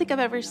 I don't think I've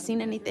ever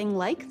seen anything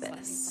like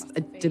this.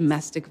 A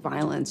domestic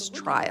violence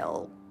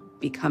trial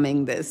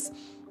becoming this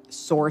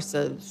source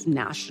of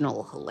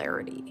national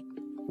hilarity.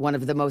 One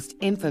of the most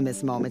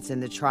infamous moments in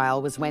the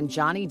trial was when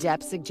Johnny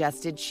Depp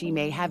suggested she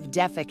may have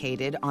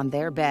defecated on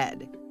their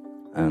bed.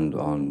 And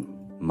on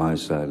my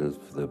side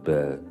of the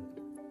bed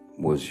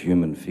was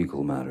human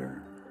fecal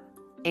matter.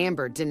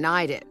 Amber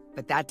denied it,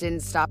 but that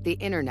didn't stop the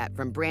internet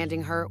from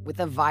branding her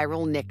with a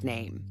viral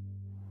nickname.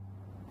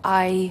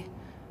 I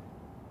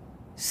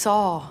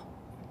saw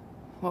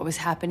what was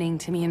happening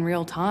to me in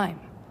real time.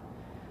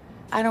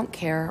 I don't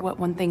care what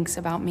one thinks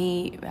about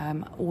me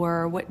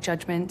or what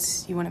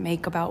judgments you want to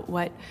make about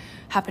what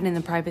happened in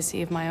the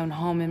privacy of my own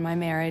home and my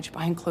marriage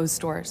behind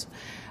closed doors.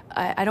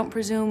 I don't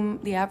presume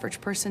the average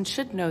person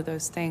should know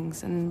those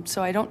things, and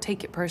so I don't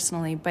take it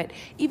personally. But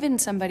even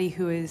somebody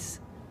who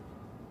is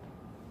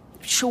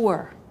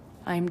sure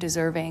I'm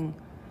deserving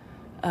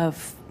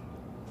of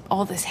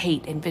all this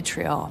hate and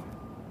vitriol,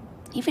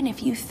 even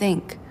if you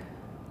think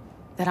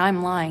that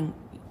I'm lying,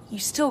 you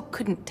still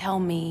couldn't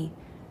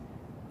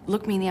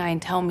look me in the eye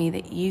and tell me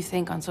that you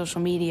think on social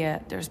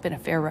media there's been a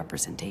fair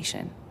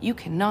representation. You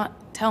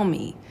cannot tell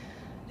me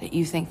that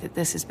you think that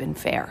this has been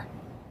fair.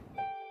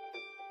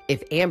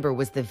 If Amber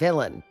was the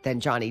villain, then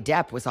Johnny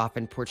Depp was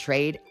often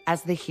portrayed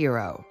as the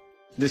hero.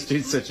 This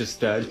dude's such a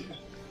stud.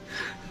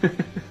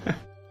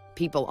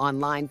 People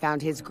online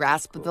found his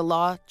grasp of the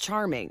law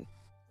charming.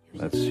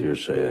 That's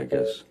hearsay, I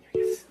guess.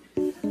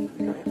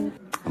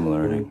 I'm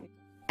learning.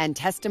 And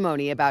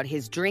testimony about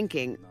his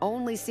drinking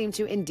only seemed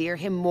to endear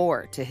him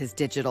more to his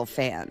digital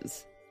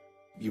fans.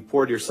 You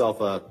poured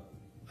yourself a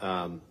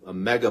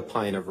mega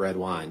pint of red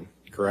wine,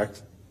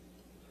 correct?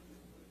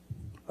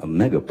 A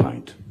mega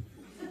pint?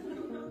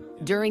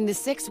 During the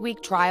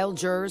 6-week trial,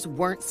 jurors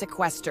weren't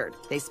sequestered.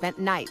 They spent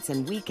nights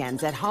and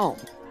weekends at home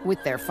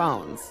with their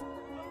phones.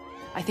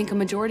 I think a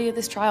majority of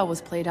this trial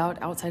was played out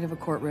outside of a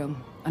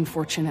courtroom,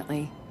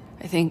 unfortunately.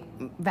 I think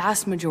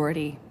vast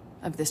majority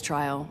of this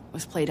trial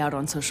was played out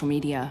on social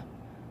media.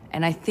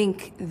 And I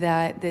think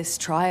that this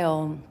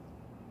trial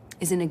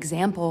is an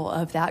example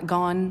of that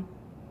gone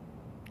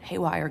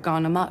haywire,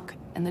 gone amok.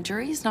 And the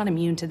jury is not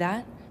immune to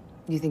that.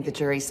 You think the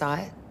jury saw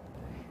it?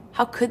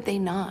 How could they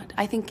not?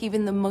 I think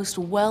even the most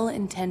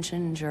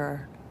well-intentioned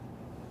juror,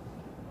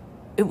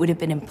 it would have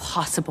been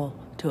impossible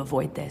to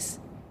avoid this.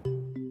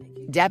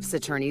 Depp's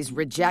attorneys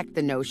reject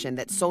the notion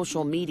that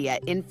social media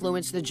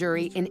influenced the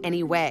jury in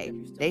any way.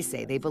 They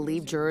say they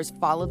believe jurors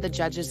followed the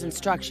judge's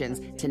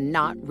instructions to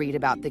not read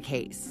about the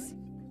case.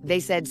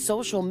 They said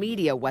social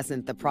media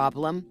wasn't the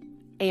problem,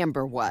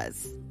 Amber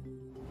was.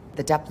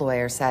 The Depp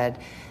lawyer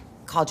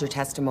called your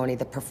testimony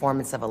the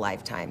performance of a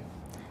lifetime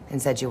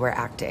and said you were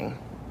acting.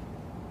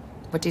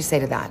 What do you say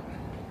to that?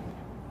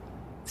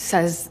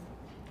 Says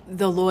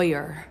the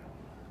lawyer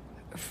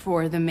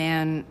for the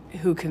man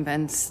who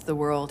convinced the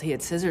world he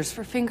had scissors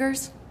for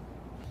fingers.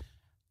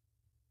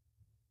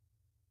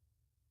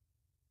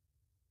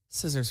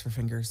 Scissors for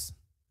fingers.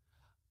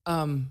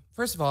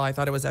 First of all, I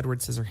thought it was Edward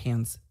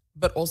Scissorhands.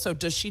 But also,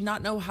 does she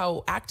not know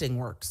how acting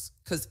works?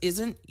 Because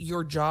isn't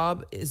your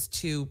job is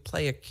to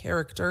play a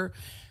character?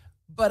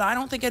 But I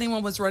don't think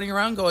anyone was running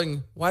around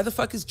going, why the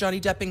fuck is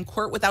Johnny Depp in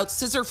court without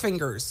scissor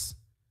fingers?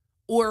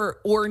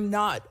 Or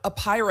not a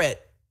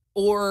pirate?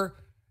 Or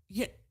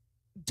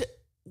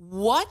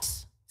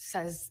what?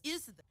 Says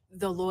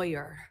the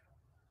lawyer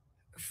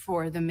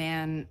for the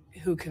man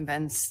who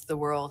convinced the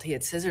world he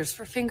had scissors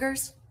for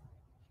fingers.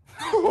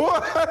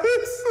 What? What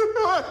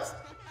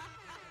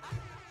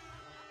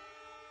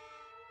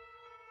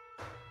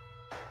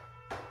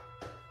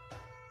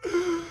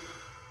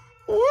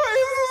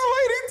is this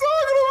lady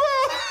talking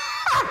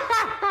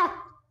about?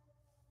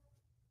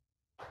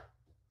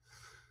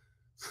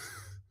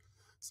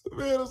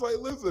 Savannah's like,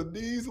 listen,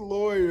 these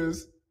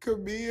lawyers,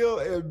 Camille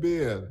and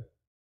Ben,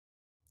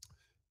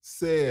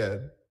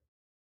 said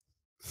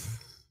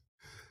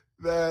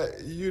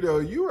that,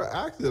 you were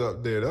acting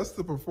up there. That's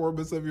the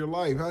performance of your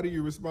life. How do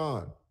you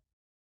respond?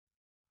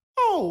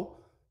 Oh,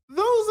 those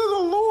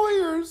are the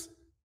lawyers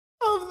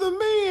of the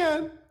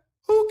man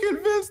who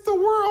convinced the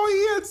world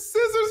he had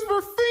scissors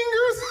for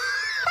fingers?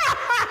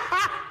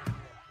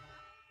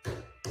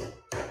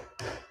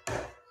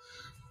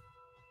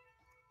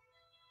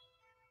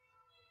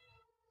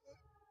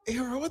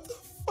 Era, what the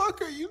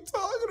fuck are you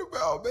talking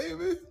about,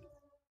 baby?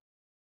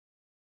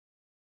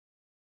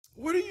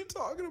 What are you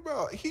talking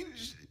about?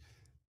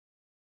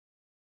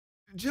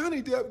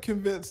 Johnny Depp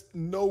convinced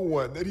no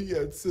one that he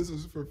had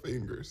scissors for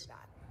fingers.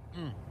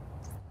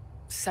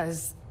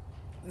 Says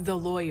the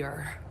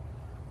lawyer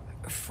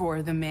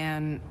for the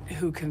man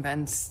who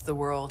convinced the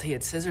world he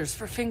had scissors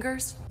for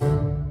fingers.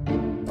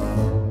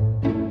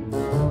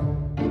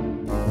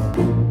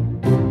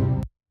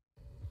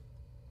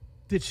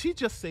 Did she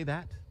just say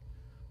that?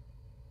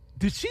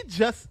 Did she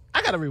just?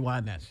 I gotta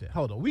rewind that shit.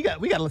 Hold on. We got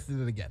to listen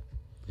to it again.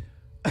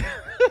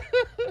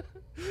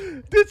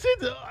 Did she?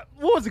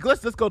 What was it?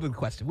 Let's go to the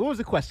question. What was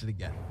the question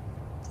again?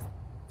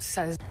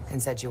 Says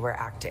and said you were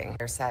acting.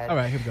 Or said, all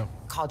right, here we go.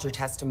 Called your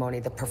testimony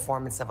the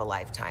performance of a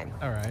lifetime.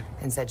 All right.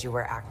 And said you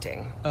were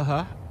acting.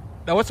 Now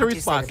what's her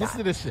response? Listen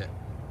to this shit.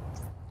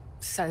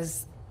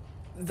 Says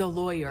the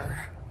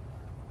lawyer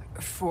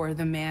for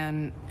the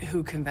man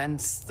who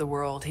convinced the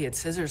world he had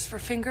scissors for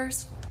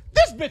fingers.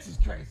 This bitch is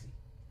crazy.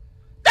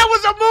 That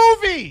was a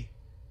movie.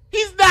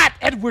 He's not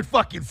Edward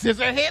fucking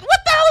Scissorhands. What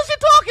the hell is she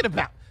talking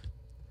about?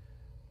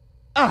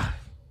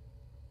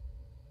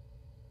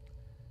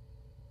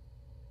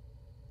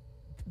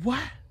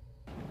 What?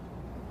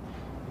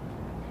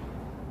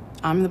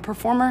 I'm the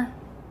performer.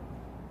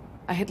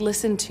 I had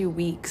listened to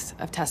weeks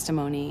of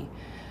testimony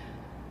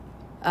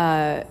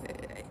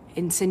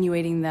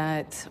insinuating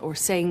that, or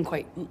saying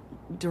quite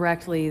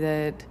directly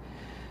that,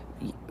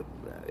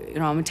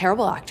 I'm a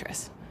terrible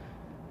actress.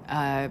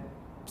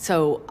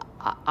 So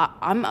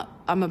I'm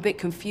a bit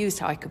confused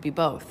how I could be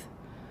both.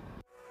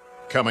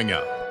 Coming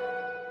up,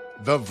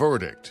 the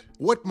verdict.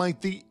 What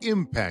might the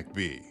impact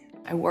be?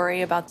 I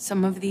worry about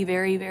some of the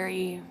very,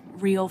 very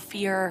real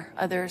fear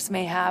others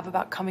may have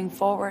about coming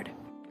forward.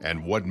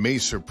 And what may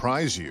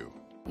surprise you?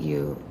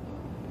 You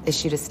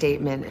issued a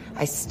statement.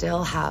 I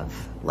still have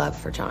love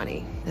for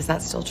Johnny. Is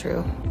that still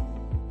true?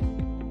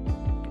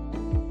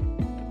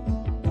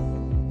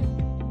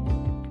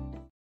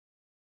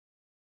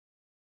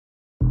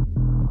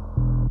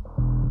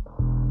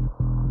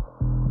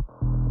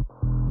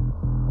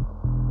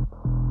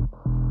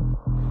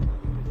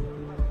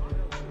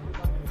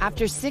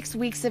 After 6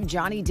 weeks of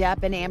Johnny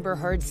Depp and Amber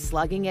Heard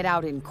slugging it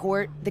out in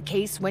court, the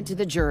case went to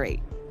the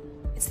jury.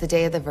 It's the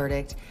day of the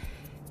verdict.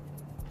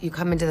 You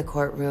come into the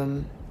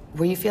courtroom.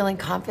 Were you feeling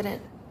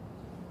confident?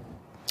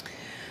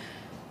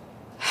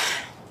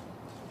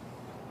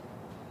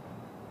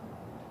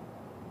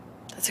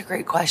 That's a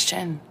great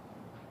question.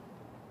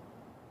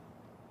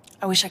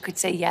 I wish I could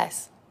say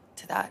yes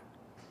to that.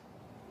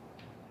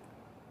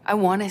 I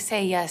want to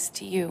say yes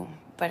to you,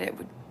 but it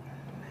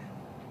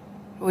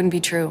wouldn't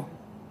be true.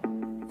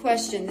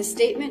 Question. The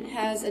statement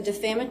has a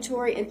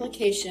defamatory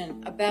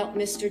implication about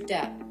Mr.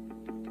 Depp.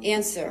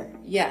 Answer,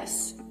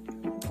 yes.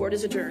 Court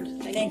is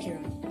adjourned. Thank you.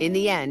 In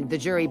the end, the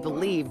jury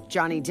believed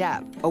Johnny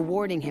Depp,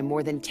 awarding him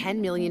more than $10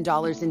 million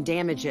in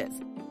damages.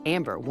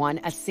 Amber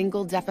won a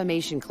single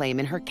defamation claim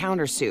in her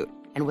countersuit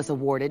and was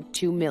awarded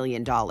 $2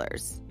 million.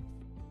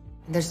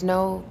 There's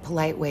no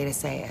polite way to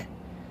say it.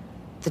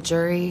 The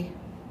jury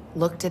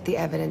looked at the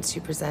evidence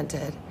you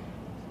presented.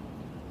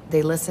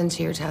 They listened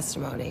to your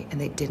testimony,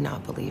 and they did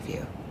not believe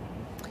you.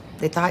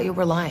 They thought you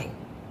were lying.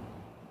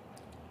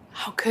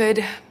 How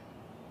could,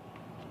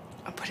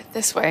 I'll put it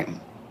this way,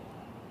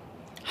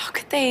 how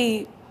could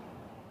they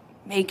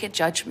make a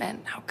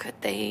judgment? How could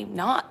they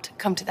not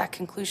come to that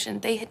conclusion?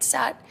 They had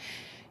sat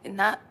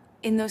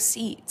in those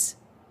seats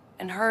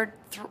and heard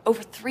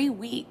over 3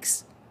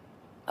 weeks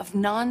of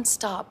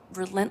nonstop,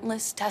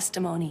 relentless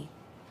testimony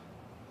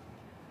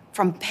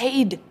from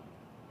paid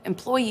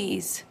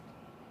employees,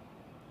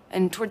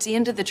 and towards the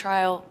end of the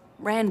trial,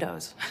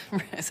 randos,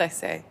 as I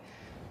say.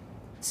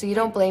 So you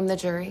don't blame the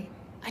jury?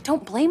 I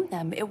don't blame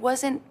them. It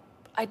wasn't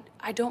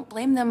I don't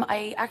blame them.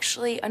 I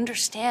actually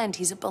understand.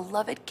 He's a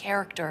beloved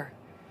character,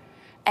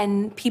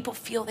 and people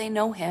feel they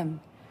know him.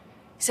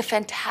 He's a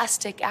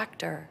fantastic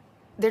actor.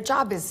 Their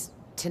job is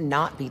to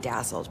not be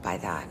dazzled by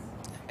that.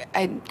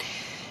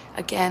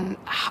 Again,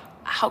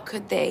 how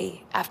could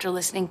they, after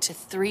listening to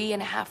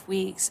 3.5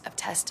 weeks of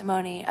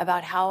testimony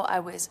about how I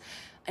was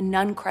a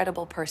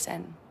non-credible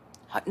person,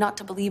 not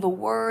to believe a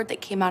word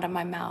that came out of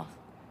my mouth?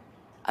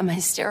 I'm a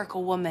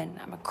hysterical woman.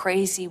 I'm a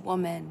crazy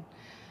woman.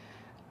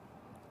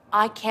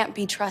 I can't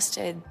be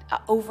trusted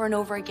over and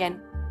over again.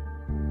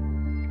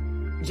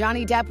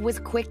 Johnny Depp was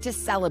quick to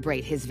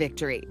celebrate his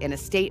victory in a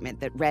statement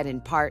that read in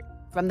part,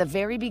 "From the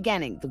very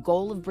beginning, the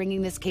goal of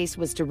bringing this case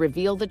was to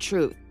reveal the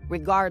truth,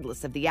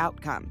 regardless of the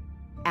outcome,"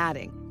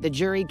 adding, "The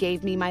jury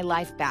gave me my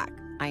life back.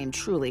 I am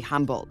truly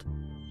humbled."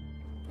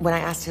 When I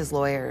asked his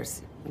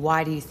lawyers,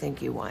 "Why do you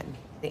think you won?"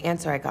 the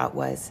answer I got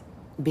was,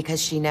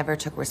 "Because she never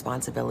took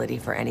responsibility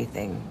for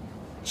anything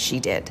she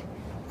did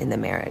in the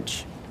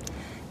marriage."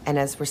 And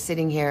as we're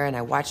sitting here and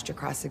I watched your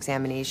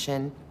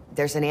cross-examination,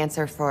 there's an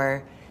answer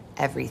for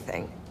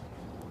everything.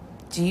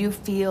 Do you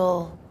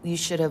feel you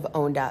should have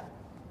owned up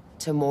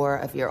to more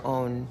of your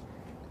own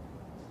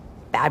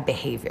bad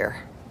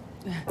behavior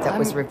that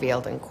was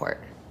revealed in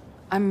court?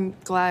 I'm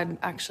glad,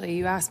 actually,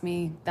 you asked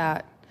me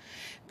that,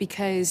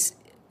 because,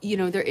 you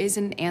know, there is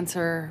an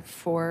answer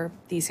for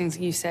these things.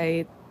 You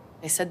say,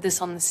 I said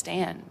this on the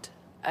stand.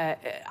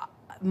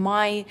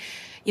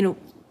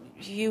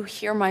 You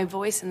hear my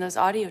voice in those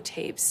audio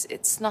tapes.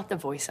 It's not the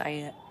voice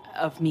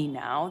of me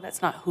now. That's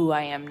not who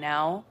I am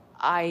now.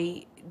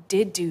 I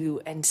did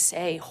do and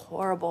say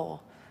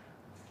horrible,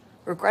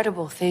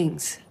 regrettable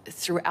things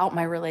throughout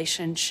my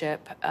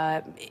relationship.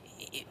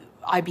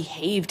 I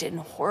behaved in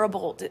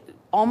horrible,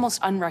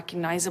 almost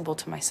unrecognizable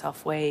to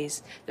myself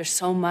ways.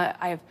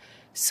 I have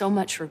so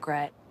much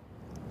regret.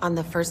 On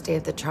the first day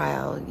of the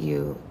trial,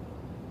 you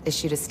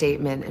issued a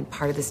statement, and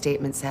part of the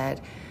statement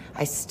said,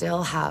 "I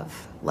still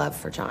have love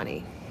for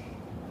Johnny."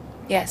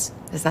 Yes.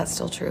 Is that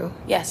still true?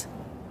 Yes.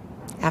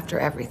 After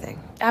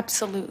everything?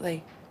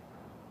 Absolutely.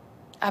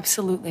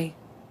 Absolutely.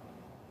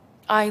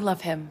 I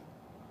love him.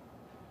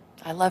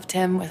 I loved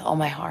him with all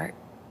my heart,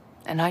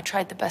 and I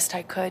tried the best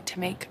I could to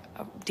make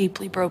a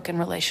deeply broken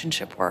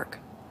relationship work.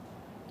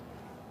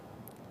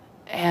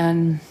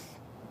 And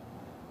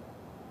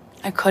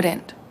I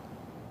couldn't.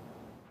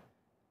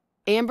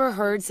 Amber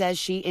Heard says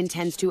she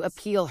intends to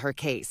appeal her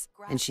case,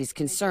 and she's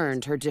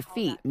concerned her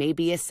defeat may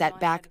be a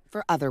setback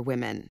for other women.